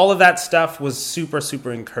 All of that stuff was super,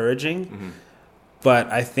 super encouraging.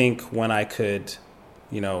 But I think when I could,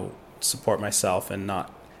 you know, support myself and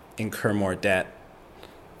not incur more debt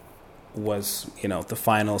was, you know, the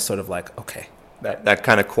final sort of like, okay. That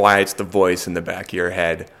kind of quiets the voice in the back of your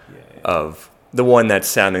head of the one that's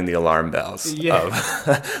sounding the alarm bells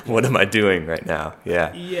of what am I doing right now?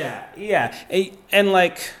 Yeah. And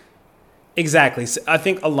like, exactly. So I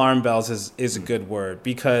think alarm bells is a good word,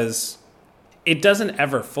 because it doesn't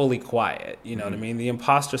ever fully quiet. You know what I mean? The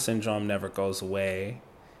imposter syndrome never goes away.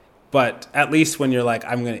 But at least when you're like,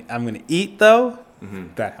 I'm gonna eat though,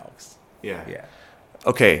 that helps. Yeah.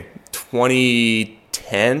 Okay,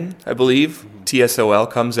 2010, I believe, TSOL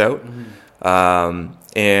comes out.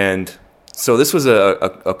 And so this was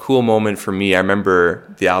a cool moment for me. I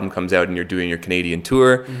remember the album comes out and you're doing your Canadian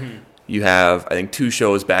tour. You have, I think, 2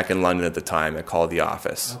 shows back in London at the time at Call The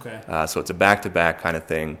Office. Okay. So it's a back-to-back kind of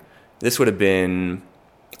thing. This would have been,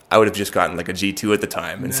 I would have just gotten like a G2 at the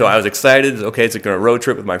time. And so I was excited. Okay, it's like a road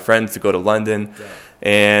trip with my friends to go to London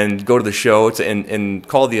and go to the show. And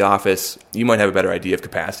Call The Office, you might have a better idea of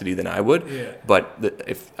capacity than I would. Yeah. But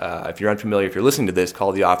if you're unfamiliar, if you're listening to this,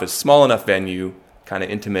 Call The Office, small enough venue, kind of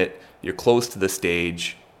intimate. You're close to the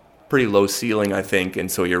stage, pretty low ceiling, I think. And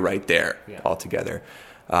so you're right there all together.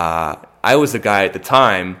 I was the guy at the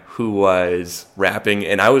time who was rapping,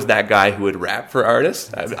 and I was that guy who would rap for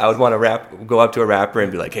artists. I would want to go up to a rapper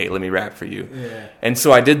and be like, hey, let me rap for you. Yeah. And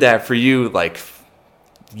so I did that for you like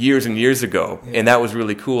years and years ago, and that was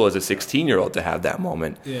really cool as a 16-year-old to have that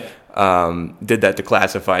moment. Yeah. Did that to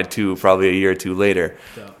Classified too, probably a year or two later.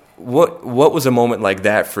 Yeah. What was a moment like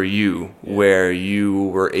that for you where you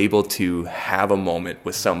were able to have a moment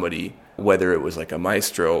with somebody whether it was like a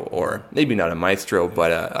maestro or maybe not a maestro,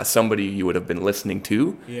 but somebody you would have been listening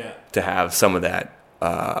to have some of that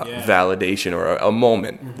validation or a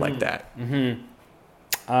moment like that?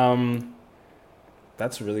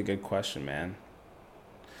 That's a really good question, man.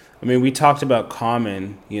 I mean, we talked about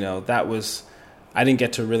Common, that was, I didn't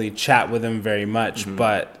get to really chat with him very much,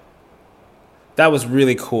 but that was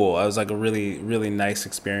really cool. It was like a really, really nice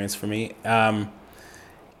experience for me.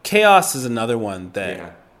 Chaos is another one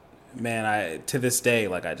that, man, to this day,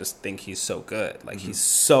 like, I just think he's so good. Like, he's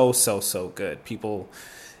so good. People,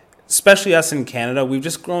 especially us in Canada, we've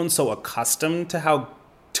just grown so accustomed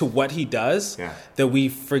to what he does that we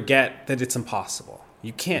forget that it's impossible.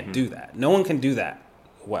 You can't do that. No one can do that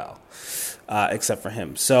well, except for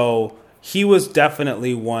him. So he was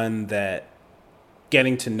definitely one that,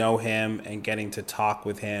 getting to know him and getting to talk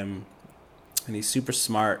with him, and he's super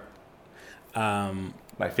smart.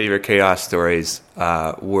 My favorite Chaos stories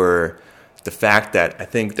were the fact that I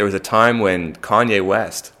think there was a time when Kanye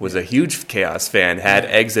West was a huge Chaos fan, had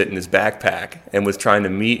Exit in his backpack, and was trying to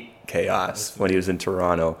meet Chaos when he was in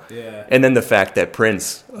Toronto. And then the fact that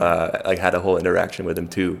Prince had a whole interaction with him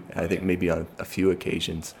too, I think maybe on a few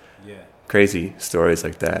occasions. Crazy stories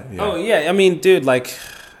like that. Oh yeah, I mean, dude, like,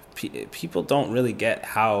 people don't really get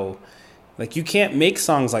how, like, you can't make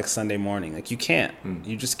songs like Sunday Morning. Like, you can't.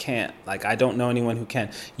 You just can't. Like, I don't know anyone who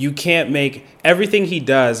can. You can't make everything he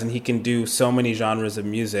does, and he can do so many genres of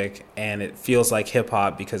music, and it feels like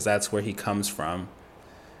hip-hop because that's where he comes from.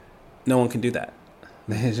 No one can do that.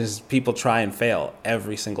 It's just, people try and fail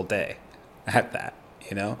every single day at that,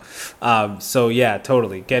 So, yeah,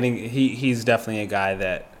 totally. He's definitely a guy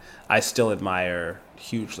that I still admire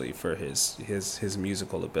hugely for his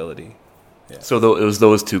musical ability. So it was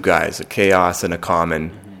those two guys, a Chaos and a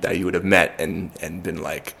Common, that you would have met and been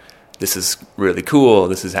like, this is really cool,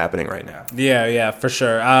 this is happening right now. Yeah, for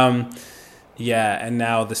sure. And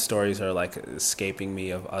now the stories are like escaping me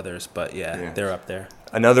of others, but they're up there.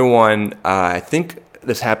 Another one, I think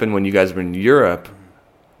this happened when you guys were in Europe.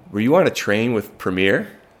 Were you on a train with Premier?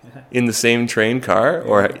 In the same train car,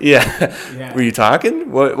 or were you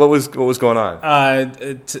talking? What was going on?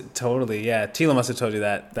 Totally, yeah. Tilo must have told you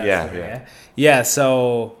that. Yeah.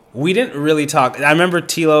 So we didn't really talk. I remember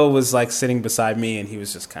Tilo was like sitting beside me, and he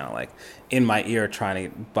was just kind of like in my ear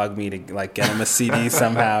trying to bug me to like get him a CD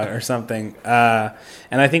somehow or something. And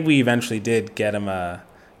I think we eventually did get him an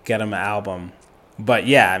album. But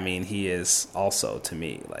yeah, I mean, he is also to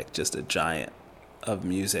me like just a giant of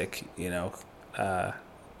music,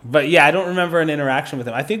 But yeah, I don't remember an interaction with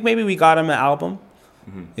him. I think maybe we got him an album.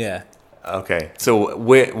 Yeah. Okay. So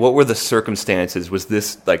what were the circumstances? Was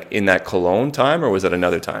this like in that Cologne time, or was it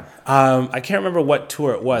another time? I can't remember what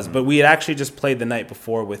tour it was, but we had actually just played the night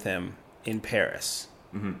before with him in Paris.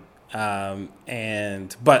 But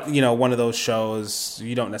one of those shows,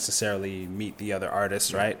 you don't necessarily meet the other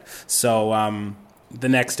artists, right? So the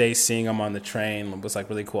next day, seeing him on the train was like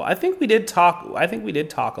really cool. I think we did talk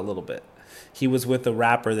a little bit. He was with a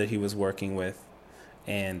rapper that he was working with,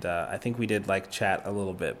 and I think we did like chat a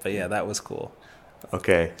little bit. But yeah, that was cool.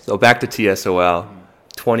 Okay, so back to TSOL,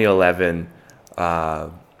 2011.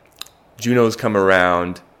 Junos come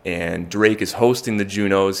around, and Drake is hosting the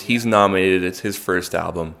Junos. He's nominated. It's his first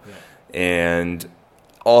album, and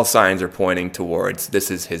all signs are pointing towards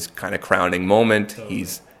this is his kind of crowning moment. Totally.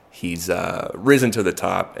 He's risen to the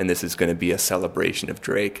top, and this is going to be a celebration of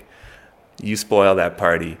Drake. You spoil that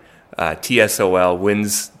party. TSOL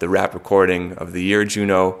wins the Rap Recording of the Year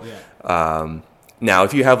Juno. Now,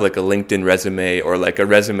 if you have like a LinkedIn resume or like a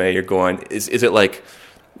resume, you're going, is it like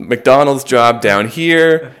McDonald's job down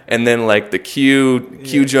here, and then like the Q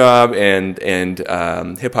job and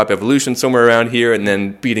Hip Hop Evolution somewhere around here, and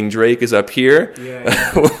then beating Drake is up here?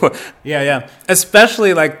 Yeah.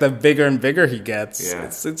 Especially like the bigger and bigger he gets.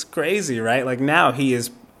 It's crazy, right? Like now he is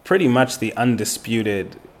pretty much the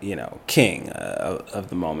undisputed king of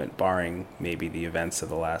the moment, barring maybe the events of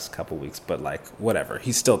the last couple weeks, but like whatever,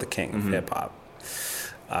 he's still the king of hip hop,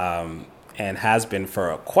 and has been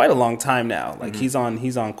for quite a long time now. Like he's on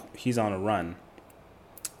a run.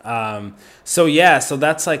 So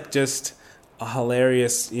that's like just a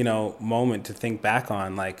hilarious moment to think back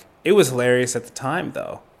on. Like it was hilarious at the time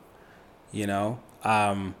though,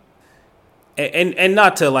 And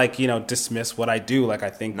not to like dismiss what I do. Like I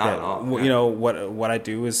think not that at all, what I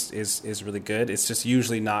do is really good. It's just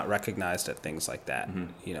usually not recognized at things like that.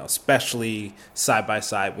 Especially side by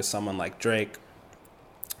side with someone like Drake,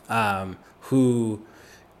 who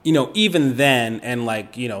even then, and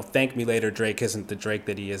like thank me later, Drake isn't the Drake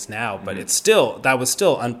that he is now, but that was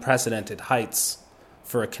still unprecedented heights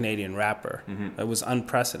for a Canadian rapper. It was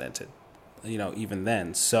unprecedented. even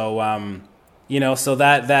then. So, so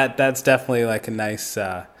that's definitely like a nice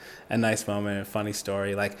moment, a funny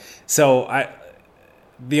story. Like,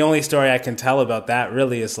 the only story I can tell about that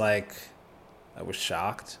really is like, I was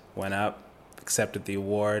shocked, went up, accepted the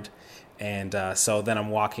award. And so then I'm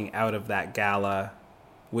walking out of that gala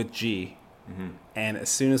with G. Mm-hmm. And as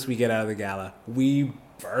soon as we get out of the gala, we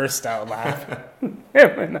burst out laughing.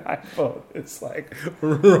 Him and I both. It's like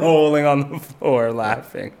rolling on the floor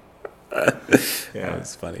laughing. Yeah,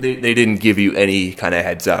 it's funny. They didn't give you any kind of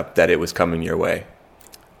heads up that it was coming your way.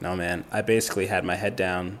 No, man. I basically had my head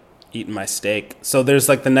down, eating my steak. So there's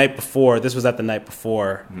like the night before. This was at the night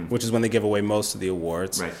before, which is when they give away most of the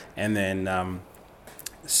awards. Right. And then,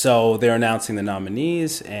 so they're announcing the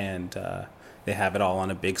nominees, and they have it all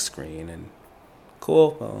on a big screen. And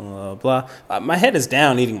cool, blah, blah, blah. My head is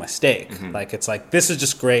down eating my steak. Mm-hmm. Like, it's like, this is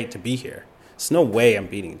just great to be here. There's no way I'm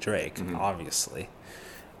beating Drake, obviously.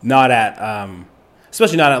 Not at,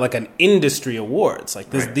 especially not at like an industry awards. Like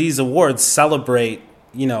these awards celebrate,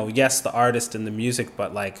 yes, the artist and the music,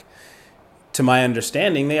 but like, to my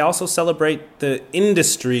understanding, they also celebrate the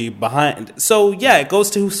industry behind. So yeah, it goes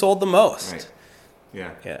to who sold the most. Right.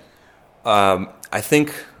 Yeah. Yeah. I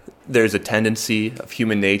think there's a tendency of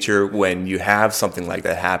human nature when you have something like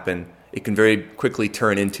that happen, it can very quickly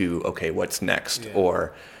turn into, okay, what's next? Yeah.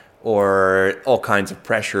 Or all kinds of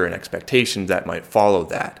pressure and expectations that might follow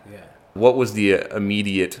that. Yeah. What was the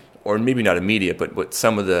immediate, or maybe not immediate, but what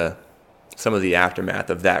some of the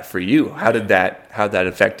aftermath of that for you? How did that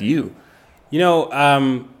affect you?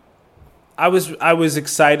 I was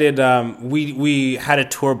excited. We had a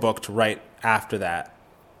tour booked right after that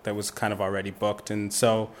was kind of already booked, and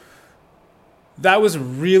so that was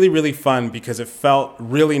really, really fun because it felt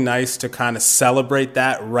really nice to kind of celebrate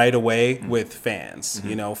that right away with fans.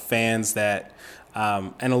 Mm-hmm. Fans that,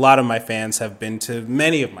 and a lot of my fans have been to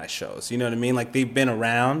many of my shows. You know what I mean? Like, they've been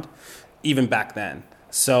around even back then.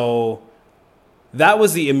 So that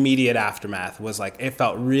was the immediate aftermath. Was like, it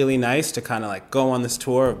felt really nice to kind of like go on this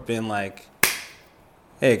tour of being like,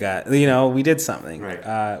 hey guys, we did something.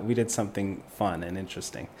 Right. We did something fun and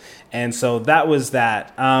interesting. And so that was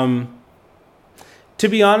that. To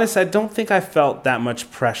be honest, I don't think I felt that much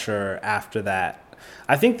pressure after that.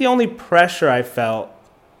 I think the only pressure I felt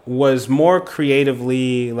was more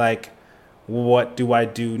creatively, like, what do I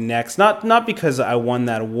do next? Not because I won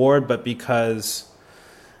that award, but because,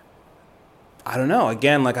 I don't know.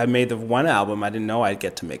 Again, like, I made the one album, I didn't know I'd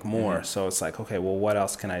get to make more. Mm-hmm. So it's like, okay, well, what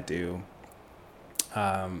else can I do?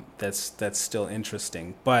 That's still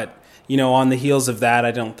interesting. But, on the heels of that,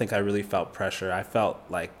 I don't think I really felt pressure. I felt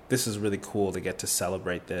like this is really cool to get to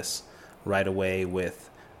celebrate this right away with,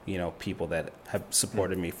 people that have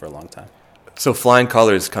supported me for a long time. So Flying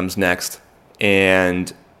Colors comes next,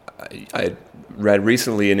 and I read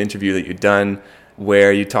recently an interview that you'd done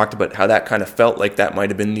where you talked about how that kind of felt like that might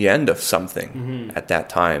have been the end of something at that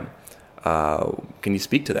time. Can you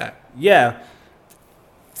speak to that? Yeah.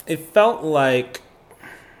 It felt like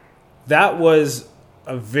that was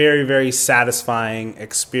a very, very satisfying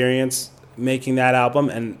experience making that album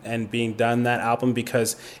and being done that album,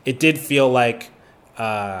 because it did feel like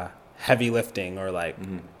heavy lifting or like,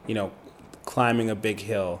 climbing a big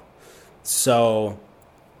hill. So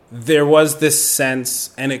there was this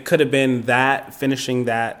sense, and it could have been that, finishing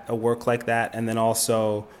that, a work like that, and then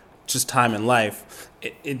also just time in life.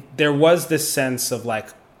 There was this sense of like,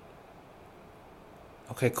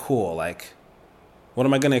 okay, cool, like, what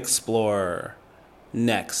am I going to explore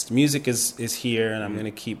next? Music is here, and I'm going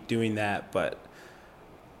to keep doing that, but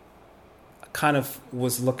I kind of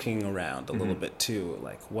was looking around a little bit too,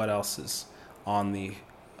 like, what else is on the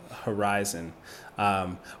horizon?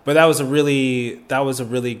 But that was a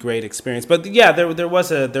really great experience. But yeah, there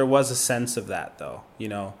was a sense of that, though.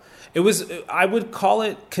 I would call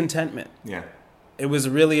it contentment. Yeah, it was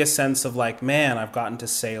really a sense of like, man, I've gotten to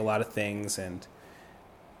say a lot of things, and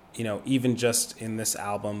even just in this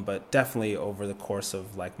album, but definitely over the course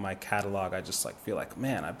of like my catalog, I just like feel like,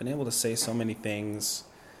 man, I've been able to say so many things.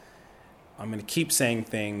 I'm going to keep saying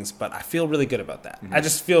things, but I feel really good about that. I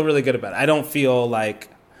just feel really good about it. I don't feel like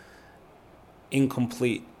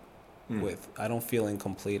incomplete I don't feel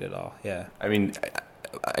incomplete at all. Yeah. I mean,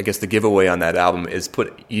 I guess the giveaway on that album is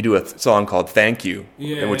you do a song called Thank You,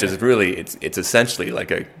 which is really, it's essentially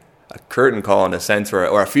like a curtain call in a sense,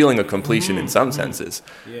 or a feeling of completion in some senses.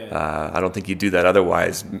 Yeah. I don't think you do that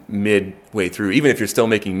otherwise midway through. Even if you're still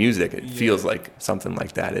making music, it feels like something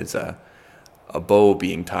like that is a bow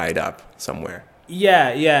being tied up somewhere. Yeah,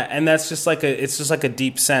 and that's just like it's just like a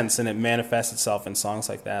deep sense, and it manifests itself in songs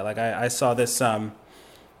like that. Like I saw this, I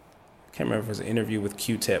can't remember if it was an interview with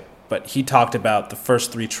Q-Tip, but he talked about the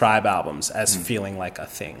first 3 Tribe albums as feeling like a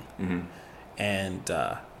thing. And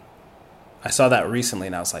I saw that recently,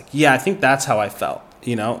 and I was like, yeah, I think that's how I felt.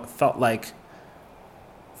 You know, it felt like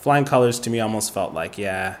Flying Colors to me almost felt like,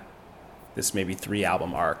 yeah, this maybe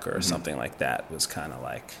 3-album arc or something like that was kind of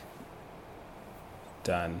like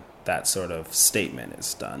done. That sort of statement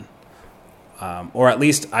is done. Or at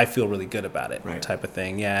least I feel really good about it, type of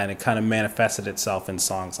thing. Yeah, and it kind of manifested itself in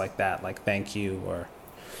songs like that, like Thank You,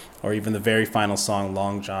 or even the very final song,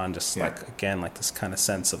 Long John, just like, again, like this kind of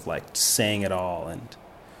sense of like saying it all and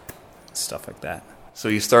stuff like that. So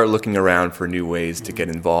you start looking around for new ways to get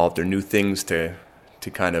involved or new things to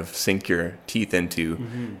kind of sink your teeth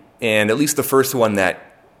into. And at least the first one that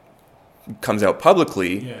comes out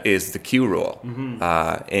publicly is the Q Roll,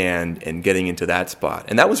 and getting into that spot.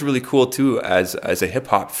 And that was really cool too as a hip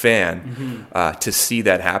hop fan to see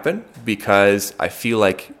that happen, because I feel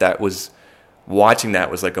like watching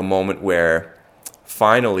that was like a moment where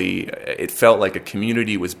finally it felt like a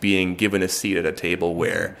community was being given a seat at a table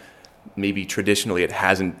where maybe traditionally it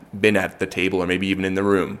hasn't been at the table or maybe even in the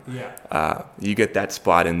room. You get that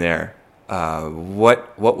spot in there.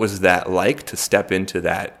 What was that like to step into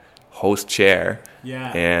that host chair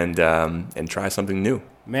and try something new?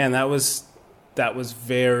 Man, that was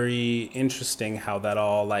very interesting how that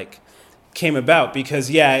all like came about, because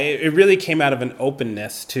it really came out of an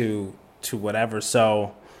openness to whatever.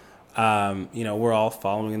 So we're all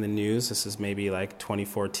following in the news. This is maybe like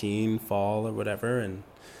 2014 fall or whatever, and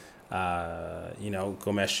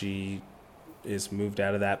Ghomeshi is moved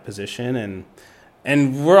out of that position,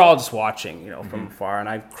 and we're all just watching, from afar. And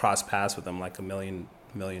I've crossed paths with him like a million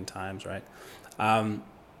times, right? And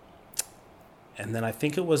then I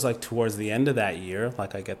think it was like towards the end of that year,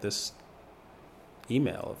 like I get this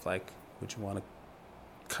email of like, would you want to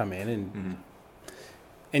come in and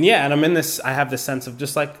and I'm in this. I have this sense of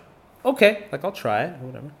just like, okay, like I'll try it or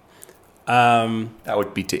whatever. That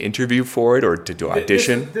would be to interview for it or to do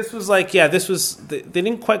audition? This was like, they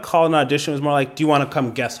didn't quite call it an audition. It was more like, do you want to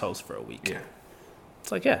come guest host for a week? Yeah.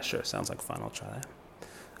 It's like, yeah, sure. Sounds like fun. I'll try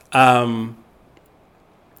that.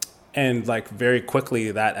 And like very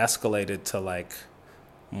quickly that escalated to like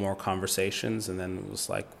more conversations. And then it was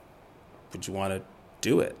like, would you want to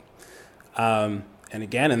do it? And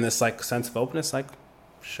again, in this like sense of openness, like,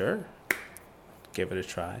 sure, give it a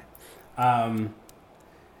try.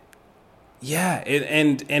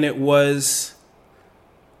 It was,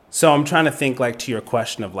 so I'm trying to think like to your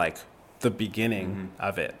question of like the beginning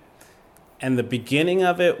of it. And the beginning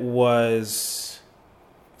of it was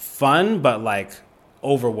fun, but like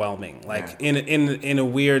overwhelming, like in a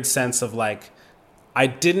weird sense of like, I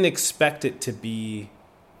didn't expect it to be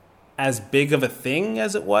as big of a thing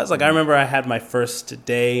as it was. Like I remember I had my first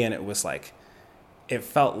day and it was like, it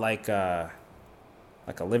felt like a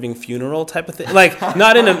living funeral type of thing. Like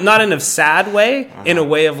not in a sad way, in a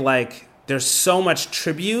way of like, there's so much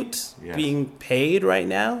tribute being paid right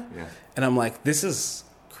now. And I'm like, this is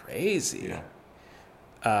crazy.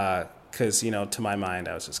 'Cause, to my mind,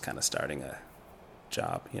 I was just kind of starting a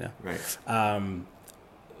job, Right.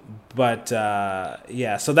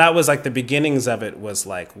 So that was like the beginnings of it was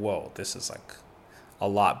like, whoa, this is like a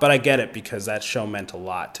lot. But I get it, because that show meant a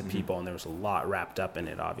lot to people, and there was a lot wrapped up in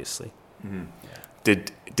it, obviously.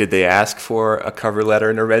 Did they ask for a cover letter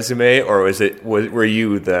and a resume, or was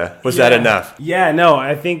that enough? Yeah, no,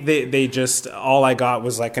 I think they just, all I got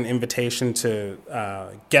was like an invitation to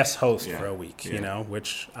guest host for a week,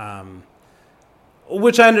 which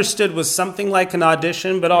I understood was something like an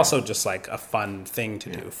audition, but also just like a fun thing to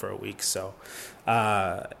do for a week. So,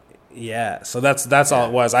 so that's all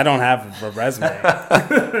it was. I don't have a resume.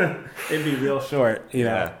 It'd be real short,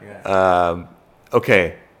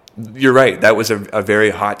 Okay. You're right. That was a very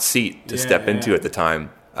hot seat to step into at the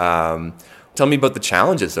time. Tell me about the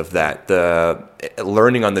challenges of that, the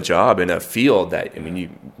learning on the job in a field that,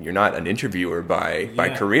 you're not an interviewer by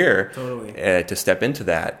career, totally. To step into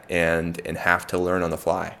that and have to learn on the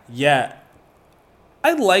fly. Yeah.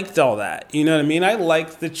 I liked all that. You know what I mean? I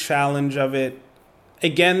liked the challenge of it.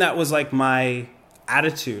 Again, that was like my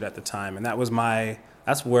attitude at the time. And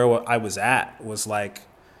that's where I was at, was like,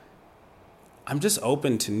 I'm just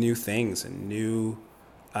open to new things and new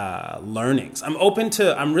learnings.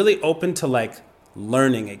 I'm really open to like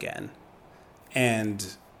learning again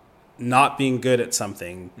and not being good at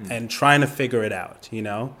something and trying to figure it out,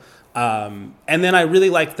 And then I really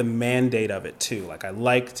liked the mandate of it too. Like I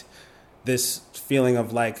liked this feeling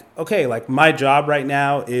of like, okay, like my job right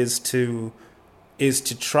now is to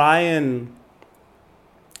try and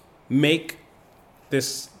make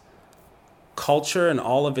this culture and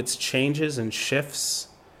all of its changes and shifts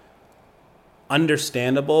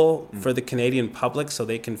understandable for the Canadian public, so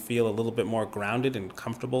they can feel a little bit more grounded and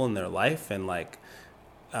comfortable in their life, and like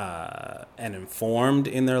and informed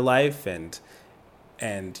in their life, and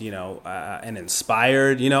and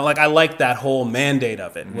inspired. Like I liked that whole mandate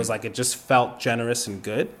of it. Was like it just felt generous and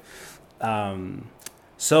good.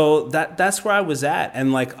 So that's where I was at,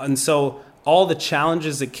 and so all the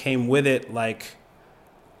challenges that came with it, like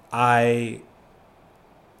I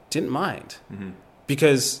didn't mind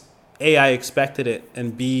because A, I expected it,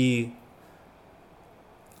 and B,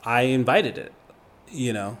 I invited it.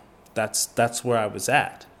 That's where I was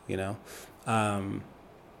at.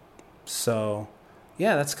 So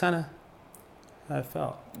yeah, that's kind of how I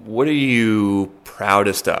felt. What are you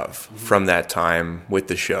proudest of from that time with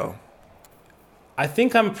the show? I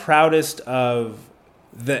think I'm proudest of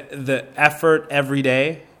the effort every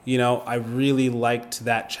day. I really liked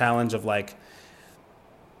that challenge of like,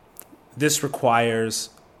 this requires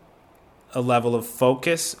a level of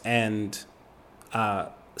focus and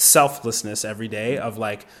selflessness every day, of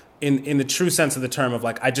like, in the true sense of the term, of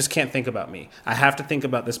like, I just can't think about me. I have to think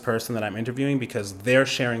about this person that I'm interviewing, because they're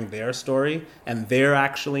sharing their story and they're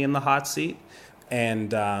actually in the hot seat.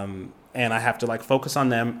 And I have to like focus on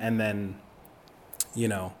them, and then,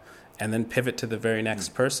 and then pivot to the very next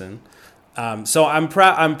person. So I'm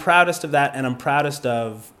proudest of that. And I'm proudest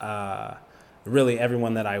of really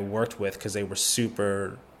everyone that I worked with, because they were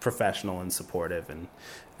super professional and supportive. And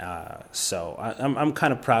so I'm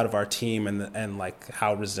kind of proud of our team and like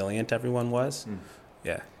how resilient everyone was.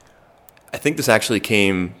 Yeah. I think this actually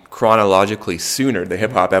came chronologically sooner, the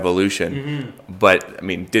Hip Hop Evolution, but I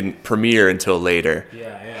mean, didn't premiere until later.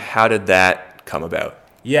 Yeah. How did that come about?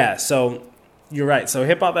 Yeah, so you're right. So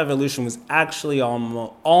Hip Hop Evolution was actually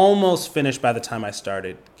almost finished by the time I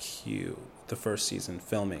started Q, the first season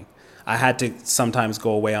filming. I had to sometimes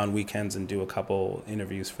go away on weekends and do a couple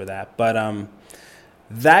interviews for that. But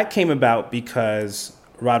that came about because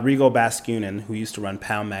Rodrigo Baskunin, who used to run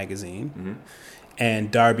Pound Magazine,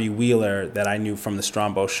 and Darby Wheeler, that I knew from the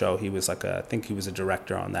Strombo show, he was like I think he was a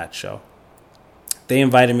director on that show. They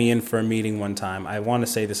invited me in for a meeting one time. I want to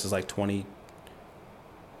say this is like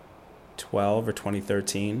 2012 or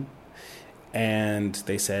 2013. And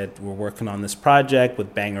they said, we're working on this project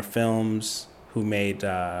with Banger Films, who made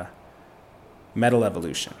Metal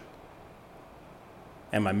Evolution.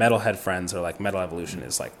 And my metalhead friends are like, Metal Evolution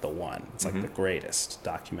is like the one. It's like the greatest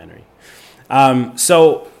documentary.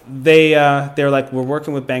 So they're like, we're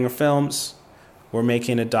working with Banger Films. We're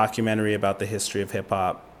making a documentary about the history of hip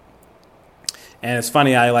hop. And it's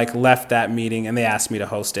funny, I like left that meeting, and they asked me to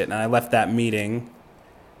host it. And I left that meeting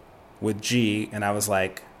with G, and I was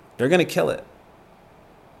like, they're going to kill it.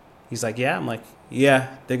 He's like, yeah. I'm like,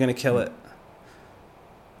 yeah, they're going to kill it.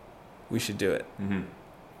 We should do it.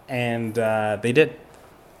 And they did.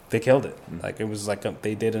 They killed it. Like, it was like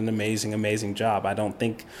they did an amazing, amazing job. I don't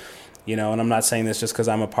think, and I'm not saying this just because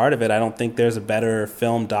I'm a part of it, I don't think there's a better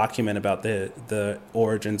film document about the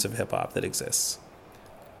origins of hip-hop that exists.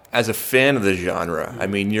 As a fan of the genre, I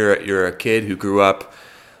mean, you're a kid who grew up,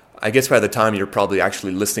 I guess by the time you're probably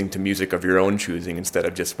actually listening to music of your own choosing instead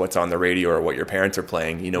of just what's on the radio or what your parents are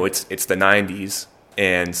playing. It's the 90s,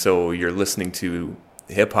 and so you're listening to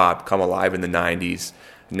hip-hop come alive in the 90s.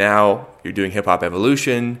 Now you're doing Hip Hop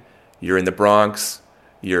Evolution, you're in the Bronx,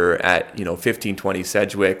 you're at 1520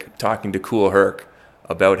 Sedgwick talking to Kool Herc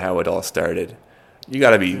about how it all started. You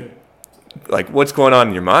got to be like, what's going on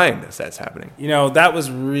in your mind as that's happening? That was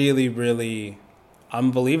really, really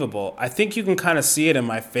unbelievable. I think you can kind of see it in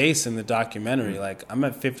my face in the documentary. Like, I'm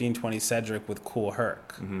at 1520 Sedgwick with Kool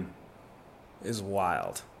Herc. Is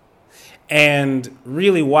wild. And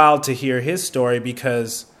really wild to hear his story,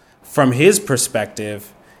 because from his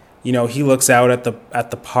perspective, he looks out at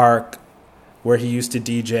the park where he used to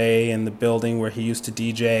DJ, and the building where he used to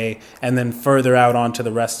DJ, and then further out onto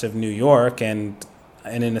the rest of New York, and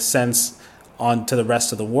in a sense onto the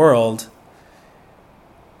rest of the world.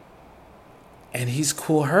 And he's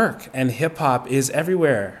Kool Herc, and hip hop is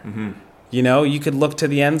everywhere. You could look to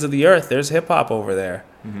the ends of the earth. There's hip hop over there.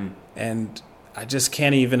 And I just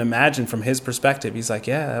can't even imagine from his perspective. He's like,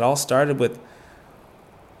 yeah, it all started with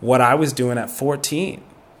what I was doing at 14.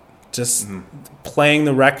 Just playing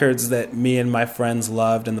the records that me and my friends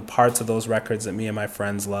loved, and the parts of those records that me and my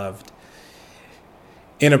friends loved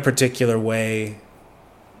in a particular way.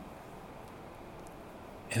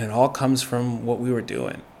 And it all comes from what we were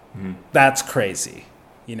doing. That's crazy.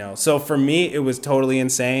 So for me, it was totally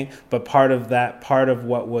insane. But part of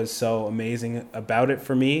what was so amazing about it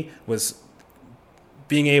for me was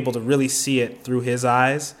being able to really see it through his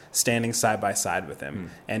eyes, standing side by side with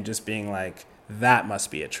him, and just being like, that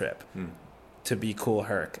must be a trip to be Kool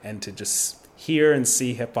Herc, and to just hear and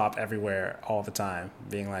see hip hop everywhere all the time,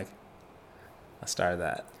 being like, I started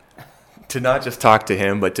that. To not just talk to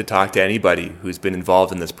him, but to talk to anybody who's been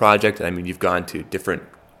involved in this project. I mean, you've gone to different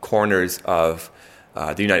corners of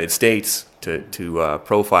the United States to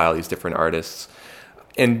profile these different artists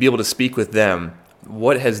and be able to speak with them.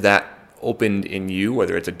 What has that opened in you,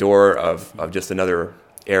 whether it's a door of just another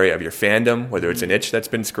area of your fandom, whether it's an itch that's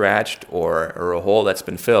been scratched or a hole that's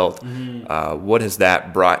been filled? What has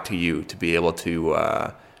that brought to you to be able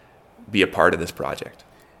to be a part of this project?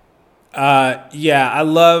 Yeah, I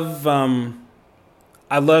love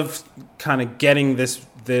kind of getting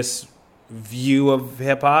this view of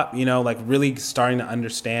hip hop, you know, like really starting to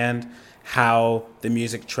understand how the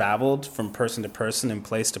music traveled from person to person and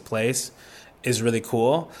place to place is really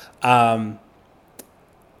cool.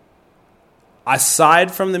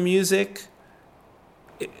 Aside from the music,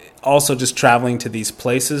 also just traveling to these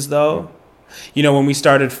places though, you know, when we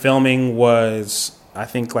started filming was, I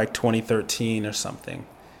think, like 2013 or something.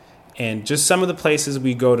 And just some of the places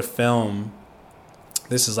we go to film,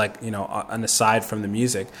 this is like, you know, an aside from the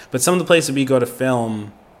music, but some of the places we go to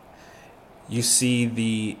film, you see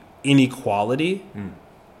the inequality.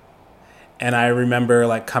 And I remember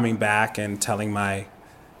like coming back and telling my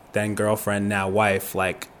then girlfriend, now wife,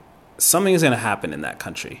 like, something is going to happen in that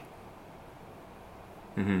country.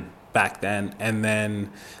 Back then. And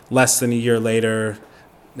then less than a year later,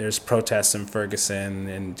 there's protests in Ferguson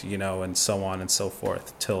and, you know, and so on and so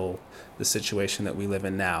forth till the situation that we live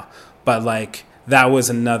in now. But like, that was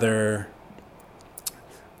another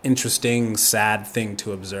interesting, sad thing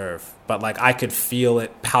to observe. But like, I could feel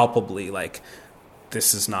it palpably, like,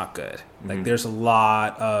 this is not good. Like, there's a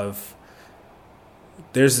lot of,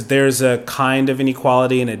 there's a kind of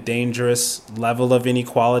inequality and a dangerous level of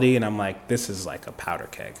inequality. And I'm like, this is like a powder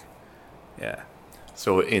keg. Yeah.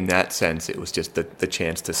 So in that sense, it was just the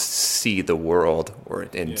chance to see the world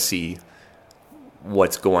and see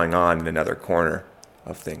what's going on in another corner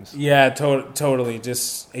of things. Yeah, totally.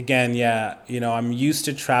 Just, again, yeah, you know, I'm used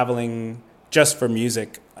to traveling just for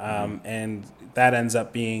music, and that ends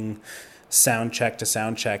up being sound check to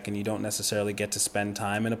sound check, and you don't necessarily get to spend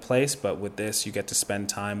time in a place. But with this, you get to spend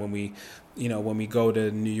time when we go to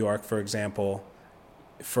New York, for example,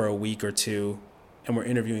 for a week or two, and we're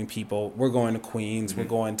interviewing people. We're going to Queens, we're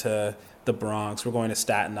going to the Bronx, we're going to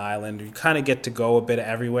Staten Island. You kind of get to go a bit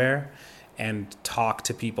everywhere and talk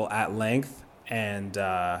to people at length. And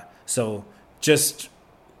so just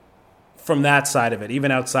from that side of it,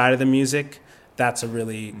 even outside of the music, that's a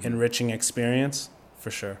really enriching experience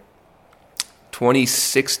for sure.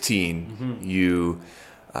 2016, you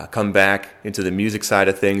come back into the music side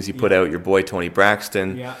of things. You put out your boy Tony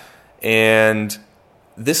Braxton. Yeah. And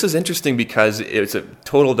this is interesting because it's a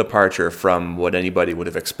total departure from what anybody would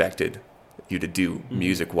have expected you to do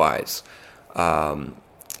music-wise.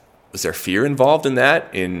 Was there fear involved in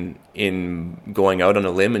that, in going out on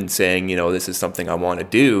a limb and saying, you know, this is something I want to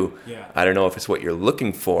do? Yeah. I don't know if it's what you're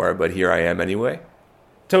looking for, but here I am anyway.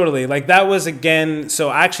 Totally. Like, that was, again, so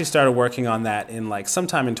I actually started working on that in like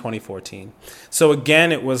sometime in 2014. So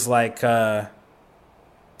again, it was like, that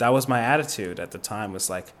was my attitude at the time, was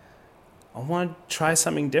like, I want to try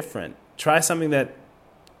something different. Try something that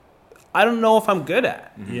I don't know if I'm good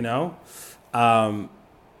at, you know?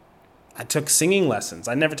 I took singing lessons.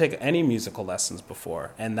 I never taken any musical lessons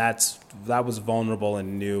before. And that was vulnerable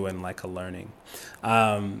and new and like a learning.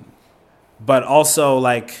 But also,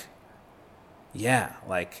 like, yeah,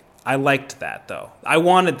 like, I liked that though. I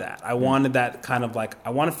wanted that. I wanted that kind of like, I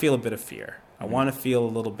want to feel a bit of fear. I want to feel a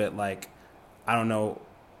little bit like, I don't know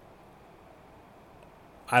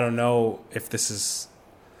if this is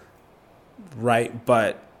right,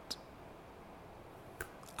 but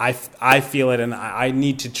I feel it, and I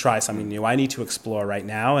need to try something new. I need to explore right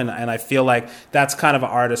now, and I feel like that's kind of an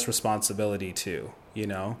artist's responsibility too, you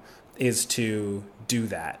know, is to do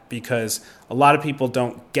that, because a lot of people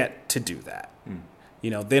don't get to do that. You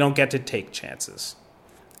know, they don't get to take chances.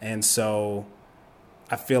 And so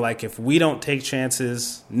I feel like if we don't take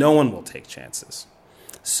chances, no one will take chances.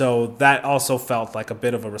 So that also felt like a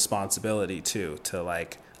bit of a responsibility too, to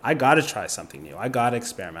like, I got to try something new. I got to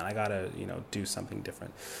experiment. I got to, you know, do something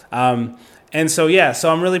different. And so, yeah,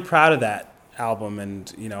 so I'm really proud of that album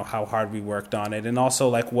and, you know, how hard we worked on it, and also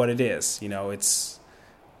like what it is, you know,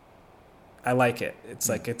 I like it. It's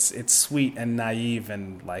like, it's sweet and naive,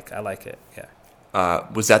 and like, I like it. Yeah.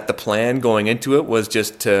 Was that the plan going into it, was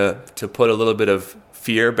just to put a little bit of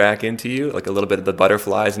fear back into you, like a little bit of the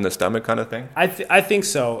butterflies in the stomach kind of thing? I think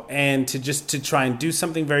so. And to try and do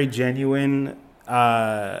something very genuine.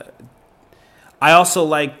 I also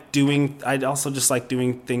just like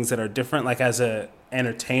doing things that are different. Like, as a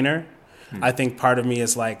entertainer, I think part of me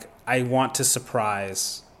is like, I want to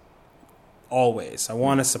surprise always. I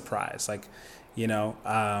want to surprise, like, you know,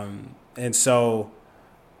 and so,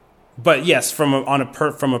 but yes, from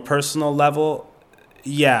a personal level,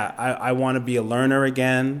 yeah, I want to be a learner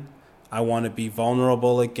again. I want to be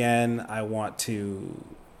vulnerable again. I want to,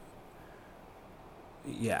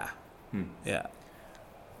 yeah.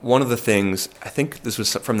 One of the things, I think this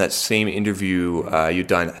was from that same interview you'd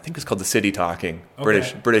done, I think it's called The City Talking,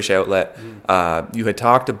 British outlet. You had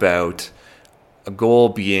talked about a goal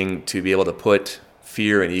being to be able to put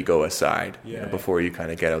fear and ego aside before you kind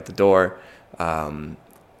of get out the door. And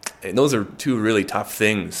those are two really tough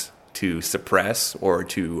things to suppress or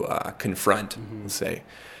to confront, let's say.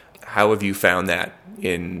 How have you found that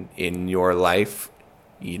in your life,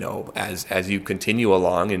 you know, as you continue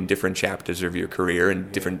along in different chapters of your career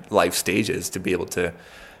and different life stages, to be able to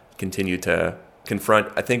continue to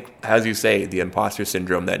confront, I think, as you say, the imposter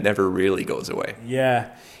syndrome that never really goes away?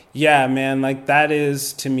 Yeah, man, like that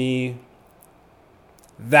is, to me,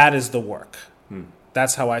 that is the work.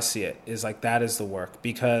 That's how I see it, is like that is the work,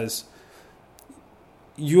 because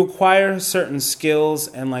you acquire certain skills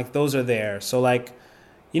and like those are there. So like,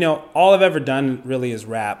 you know, all I've ever done really is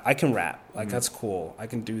rap. I can rap. Like, that's cool. I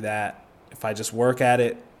can do that. If I just work at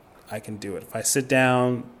it, I can do it. If I sit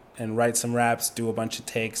down and write some raps, do a bunch of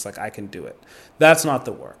takes, like, I can do it. That's not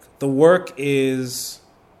the work. The work is,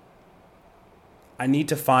 I need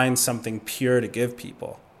to find something pure to give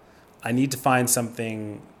people. I need to find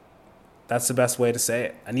something, that's the best way to say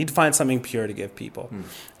it. I need to find something pure to give people.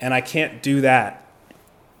 And I can't do that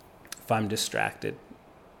if I'm distracted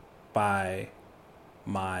by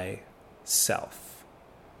myself.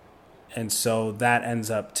 And so that ends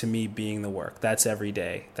up to me being the work. That's every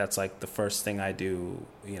day. That's like the first thing I do,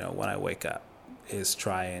 you know, when I wake up, is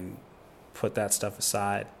try and put that stuff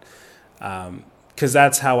aside. 'Cause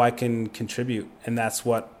that's how I can contribute, and that's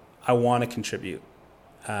what I want to contribute.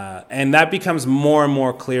 And that becomes more and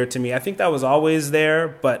more clear to me. I think that was always there,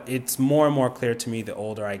 but it's more and more clear to me the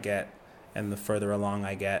older I get and the further along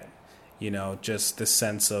I get, you know, just the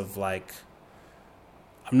sense of like,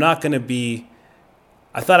 I'm not going to be,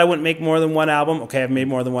 I thought I wouldn't make more than one album. Okay, I've made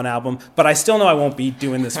more than one album, but I still know I won't be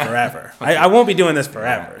doing this forever. I won't be doing this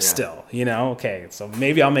forever still, you know? Okay, so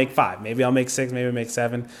maybe I'll make 5, maybe I'll make 6, maybe I'll make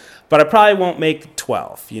 7, but I probably won't make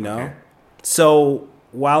 12, you know? Okay. So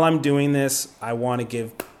while I'm doing this, I want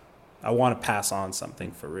to pass on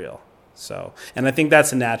something for real. So, and I think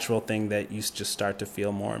that's a natural thing that you just start to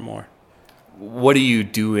feel more and more. What are you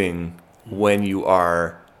doing when you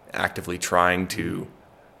are actively trying to,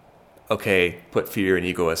 okay, put fear and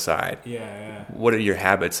ego aside? Yeah. What are your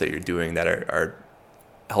habits that you're doing that are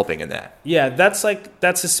helping in that? Yeah, that's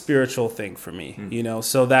a spiritual thing for me, you know?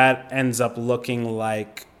 So that ends up looking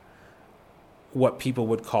like what people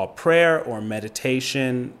would call prayer or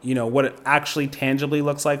meditation. You know, what it actually tangibly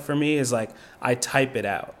looks like for me is like, I type it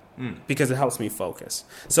out because it helps me focus.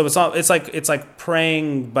 So it's like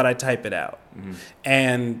praying, but I type it out.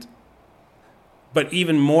 But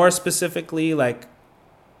even more specifically, like,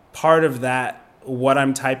 part of that, what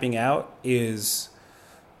I'm typing out is,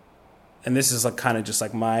 and this is like kind of just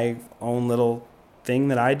like my own little thing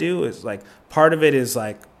that I do, is like, part of it is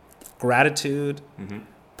like gratitude.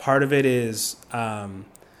 Part of it is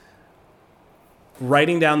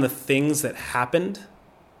writing down the things that happened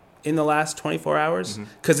in the last 24 hours,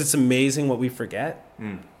 because it's amazing what we forget.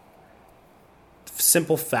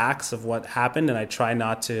 Simple facts of what happened, and I try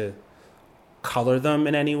not to color them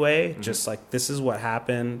in any way. Just like, this is what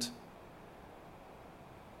happened.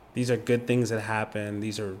 These are good things that happened.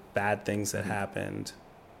 These are bad things that happened.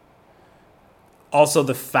 Also,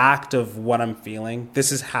 the fact of what I'm feeling.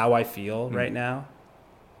 This is how I feel right now.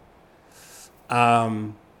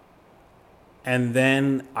 And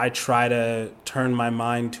then I try to turn my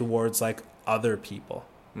mind towards like other people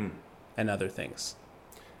and other things.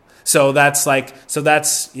 So that's,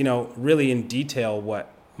 you know, really in detail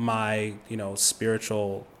what my, you know,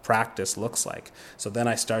 spiritual practice looks like. So then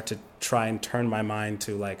I start to try and turn my mind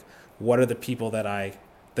to like, what are the people that I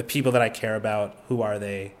care about? Who are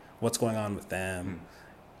they? What's going on with them?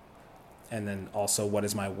 And then also, what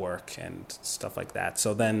is my work and stuff like that.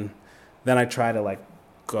 So then I try to like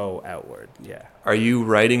go outward. Yeah. Are you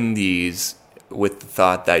writing these with the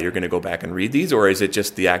thought that you're going to go back and read these, or is it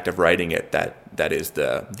just the act of writing it that is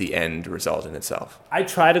the end result in itself? I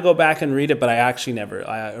try to go back and read it, but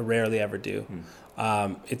I rarely ever do.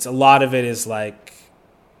 It's a lot of it is like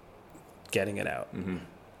getting it out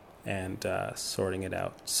and sorting it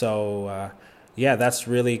out. So yeah, that's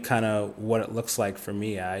really kind of what it looks like for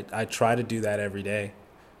me. I try to do that every day.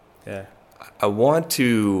 Yeah. I want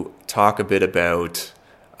to talk a bit about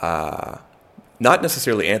not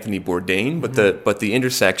necessarily Anthony Bourdain, but the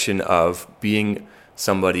intersection of being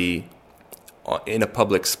somebody in a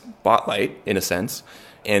public spotlight, in a sense,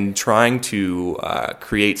 and trying to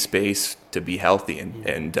create space to be healthy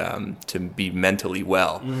and to be mentally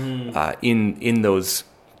well in those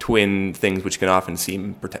twin things which can often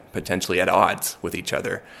seem potentially at odds with each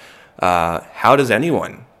other. How does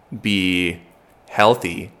anyone be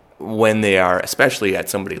healthy when they are, especially at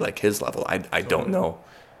somebody like his level? I don't know.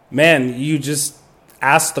 Man, you just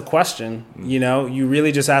asked the question. You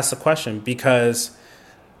really just asked the question, because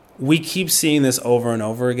we keep seeing this over and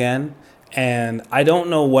over again, and I don't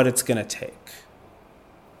know what it's going to take.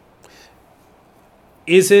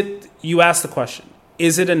 You asked the question,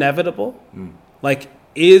 is it inevitable? Like,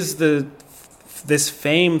 is this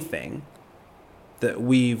fame thing that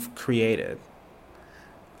we've created,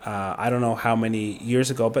 I don't know how many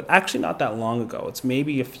years ago, but actually not that long ago. It's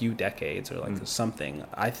maybe a few decades or like something,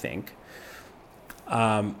 I think,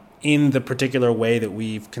 in the particular way that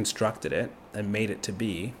we've constructed it and made it to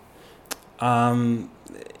be.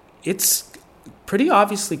 It's pretty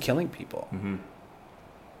obviously killing people.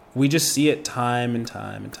 We just see it time and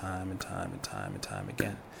time and time and time and time and time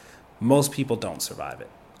again. Most people don't survive it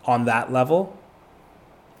on that level.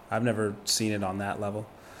 I've never seen it on that level.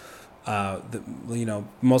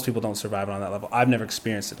 Most people don't survive it on that level. I've never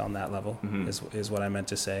experienced it on that level, is what I meant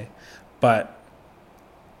to say. But,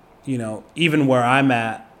 even where I'm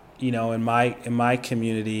at, in my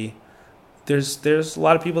community, there's a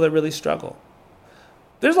lot of people that really struggle.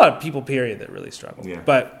 There's a lot of people, period, that really struggle. Yeah.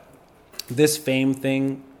 But this fame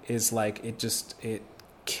thing is like, it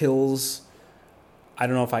kills, I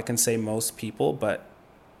don't know if I can say most people, but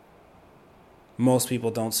most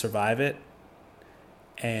people don't survive it.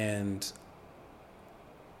 And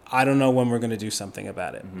I don't know when we're going to do something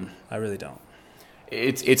about it. I really don't.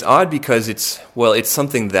 It's odd because it's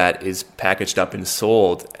something that is packaged up and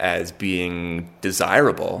sold as being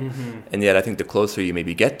desirable, and yet I think the closer you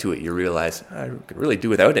maybe get to it, you realize I could really do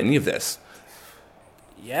without any of this.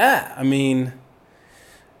 Yeah, I mean,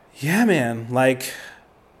 yeah, man. Like,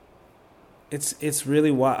 it's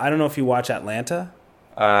really I don't know if you watch Atlanta.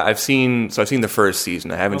 I've seen the first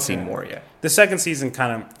season. I haven't seen more yet. The second season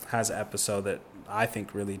kind of has an episode that I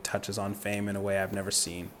think really touches on fame in a way I've never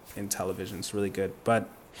seen in television. It's really good. But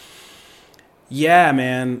yeah,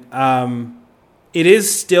 man, it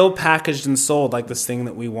is still packaged and sold like this thing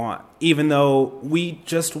that we want, even though we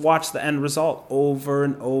just watch the end result over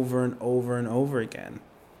and over and over and over again.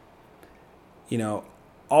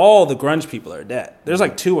 All the grunge people are dead. There's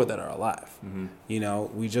like two that are alive.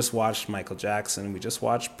 We just watched Michael Jackson. We just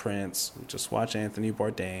watched Prince. We just watched Anthony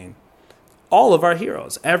Bourdain. All of our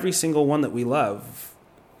heroes, every single one that we love,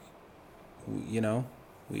 we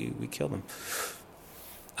kill them.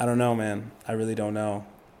 I don't know, man. I really don't know.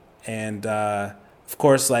 And of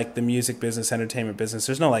course, like the music business, entertainment business,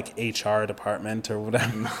 there's no like HR department or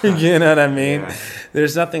whatever. You know what I mean? Yeah.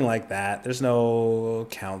 There's nothing like that. There's no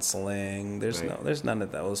counseling. There's none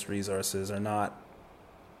of those resources are not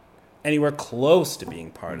anywhere close to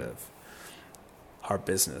being part of our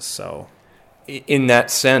business. So in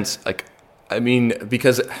that sense,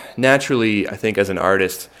 because naturally, I think as an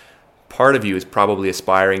artist, part of you is probably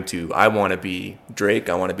aspiring to, I want to be Drake,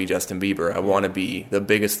 I want to be Justin Bieber, I want to be the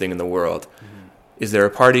biggest thing in the world. Is there a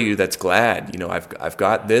part of you that's glad, I've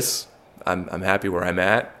got this, I'm happy where I'm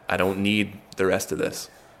at, I don't need the rest of this?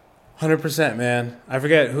 100%, man. I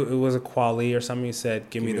forget who it was, a Kweli or something who said,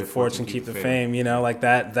 give me the fortune, keep the fame, like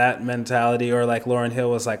that mentality. Or like Lauryn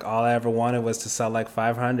Hill was like, all I ever wanted was to sell like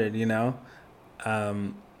 500,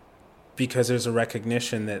 because there's a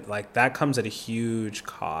recognition that like that comes at a huge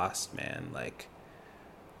cost, man. Like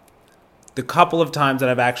the couple of times that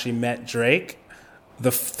I've actually met Drake,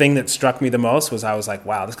 the thing that struck me the most was I was like,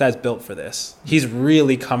 wow, this guy's built for this. He's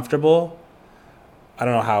really comfortable. I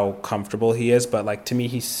don't know how comfortable he is, but like to me,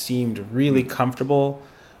 he seemed really comfortable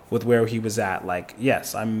with where he was at. Like,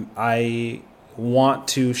 yes, I want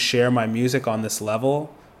to share my music on this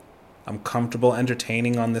level. I'm comfortable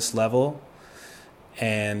entertaining on this level.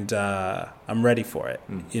 And I'm ready for it,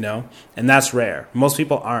 and that's rare. Most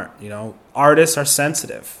people aren't, Artists are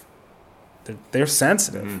sensitive. They're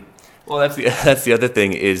sensitive. Well, that's the other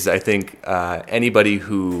thing is I think anybody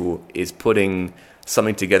who is putting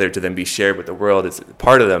something together to then be shared with the world, it's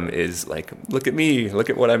part of them is like, look at me, look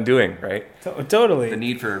at what I'm doing, right? Totally. The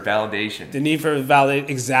need for validation.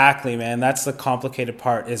 Exactly, man. That's the complicated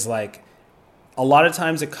part. Is like, a lot of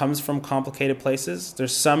times it comes from complicated places.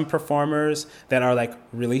 There's some performers that are like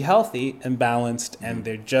really healthy and balanced, and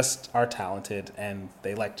they just are talented and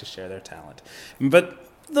they like to share their talent. But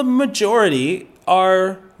the majority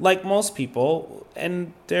are like most people,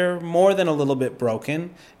 and they're more than a little bit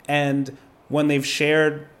broken. And when they've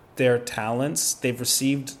shared their talents, they've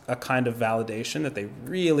received a kind of validation that they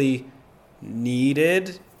really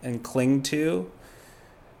needed and cling to.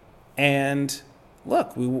 And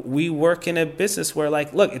look, we work in a business where,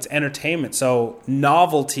 like, look, it's entertainment, so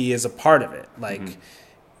novelty is a part of it. Like,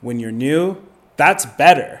 when you're new, that's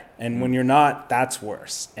better, and when you're not, that's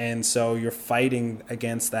worse. And so you're fighting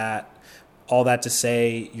against that. All that to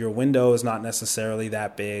say, your window is not necessarily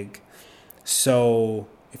that big. So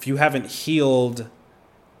if you haven't healed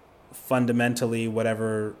fundamentally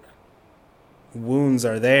whatever wounds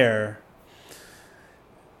are there,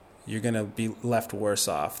 you're going to be left worse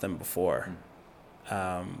off than before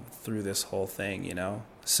through this whole thing, you know?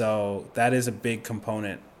 So that is a big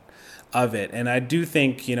component of it. And I do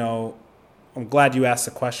think, you know, I'm glad you asked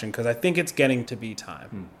the question, because I think it's getting to be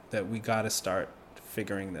time that we got to start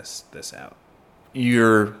figuring this out.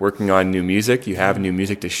 You're working on new music. You have new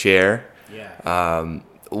music to share. Yeah.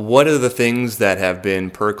 What are the things that have been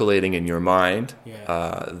percolating in your mind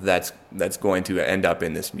that's going to end up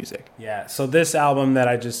in this music? Yeah. So this album that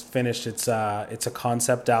I just finished, it's a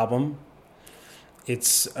concept album.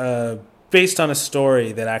 It's based on a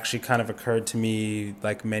story that actually kind of occurred to me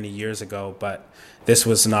like many years ago, but this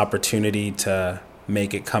was an opportunity to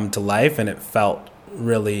make it come to life, and it felt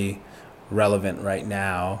really relevant right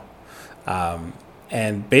now.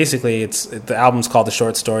 And basically, the album's called The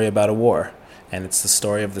Short Story About a War, and it's the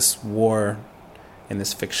story of this war in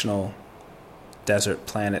this fictional desert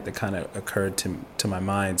planet that kind of occurred to my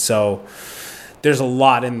mind. So there's a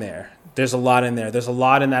lot in there. There's a lot in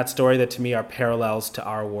that story that to me are parallels to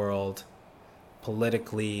our world,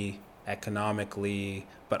 politically, economically,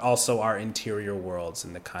 but also our interior worlds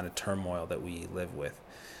and the kind of turmoil that we live with.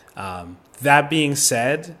 That being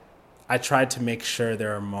said, I tried to make sure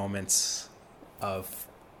there are moments of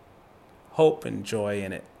hope and joy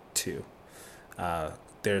in it too.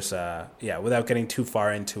 Without getting too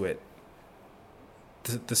far into it,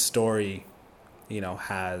 the story, you know,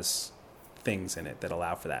 has things in it that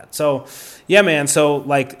allow for that. So, yeah, man. So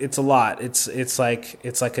like, it's a lot. It's like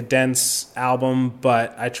a dense album,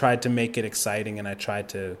 but I tried to make it exciting, and I tried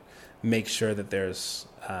to make sure that there's.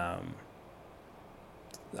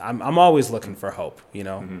 I'm always looking for hope, you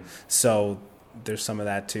know. So there's some of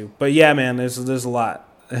that too. But yeah, man, there's a lot.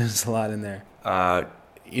 There's a lot in there.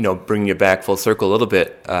 You know, bringing it back full circle a little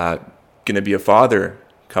bit. Going to be a father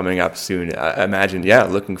coming up soon. I imagine,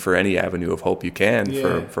 looking for any avenue of hope you can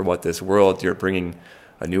for what this world you're bringing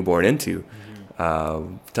a newborn into.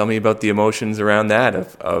 Tell me about the emotions around that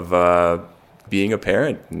of being a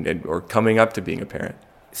parent or coming up to being a parent.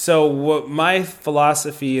 So what my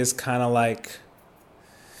philosophy is kind of like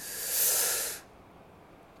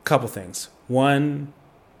a couple things. One,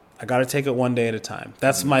 I got to take it one day at a time.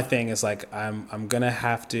 That's my thing, is like I'm going to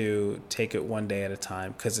have to take it one day at a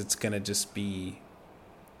time, because it's going to just be,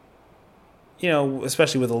 you know,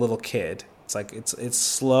 especially with a little kid, it's like it's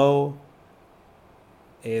slow.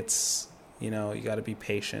 It's, you know, you got to be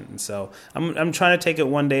patient. And so I'm trying to take it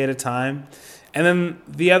one day at a time. And then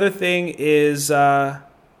the other thing is I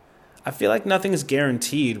feel like nothing is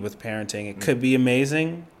guaranteed with parenting. It could be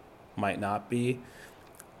amazing, might not be.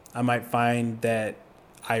 I might find that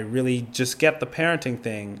I really just get the parenting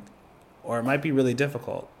thing, or it might be really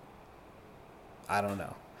difficult. I don't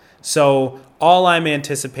know. So all I'm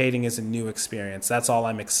anticipating is a new experience. That's all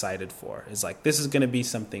I'm excited for, is like, this is going to be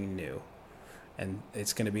something new. And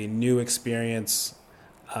it's going to be a new experience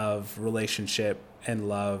of relationship and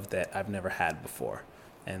love that I've never had before.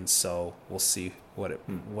 And so we'll see what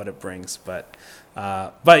it brings. But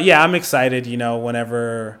yeah, I'm excited, you know,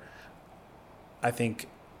 whenever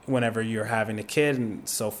you're having a kid and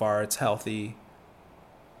so far it's healthy,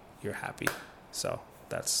 you're happy. So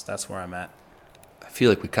that's where I'm at. I feel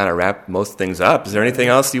like we kind of wrapped most things up. Is there anything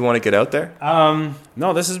else you want to get out there?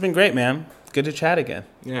 No, this has been great, man. Good to chat again.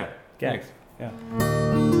 Yeah. Thanks. Yeah.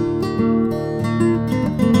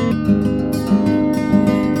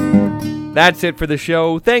 That's it for the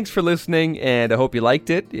show. Thanks for listening, and I hope you liked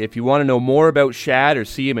it. If you want to know more about Shad or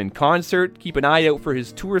see him in concert, keep an eye out for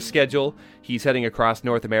his tour schedule. He's heading across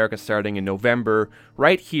North America starting in November,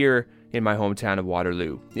 right here in my hometown of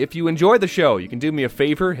Waterloo. If you enjoyed the show, you can do me a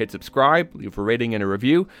favor, hit subscribe, leave a rating and a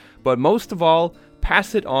review, but most of all,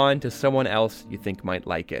 pass it on to someone else you think might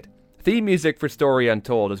like it. Theme music for Story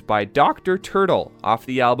Untold is by Dr. Turtle off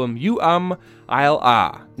the album You I'll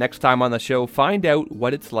Ah. Next time on the show, find out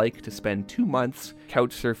what it's like to spend 2 months couch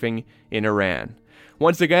surfing in Iran.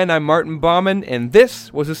 Once again, I'm Martin Bauman, and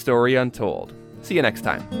this was A Story Untold. See you next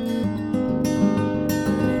time.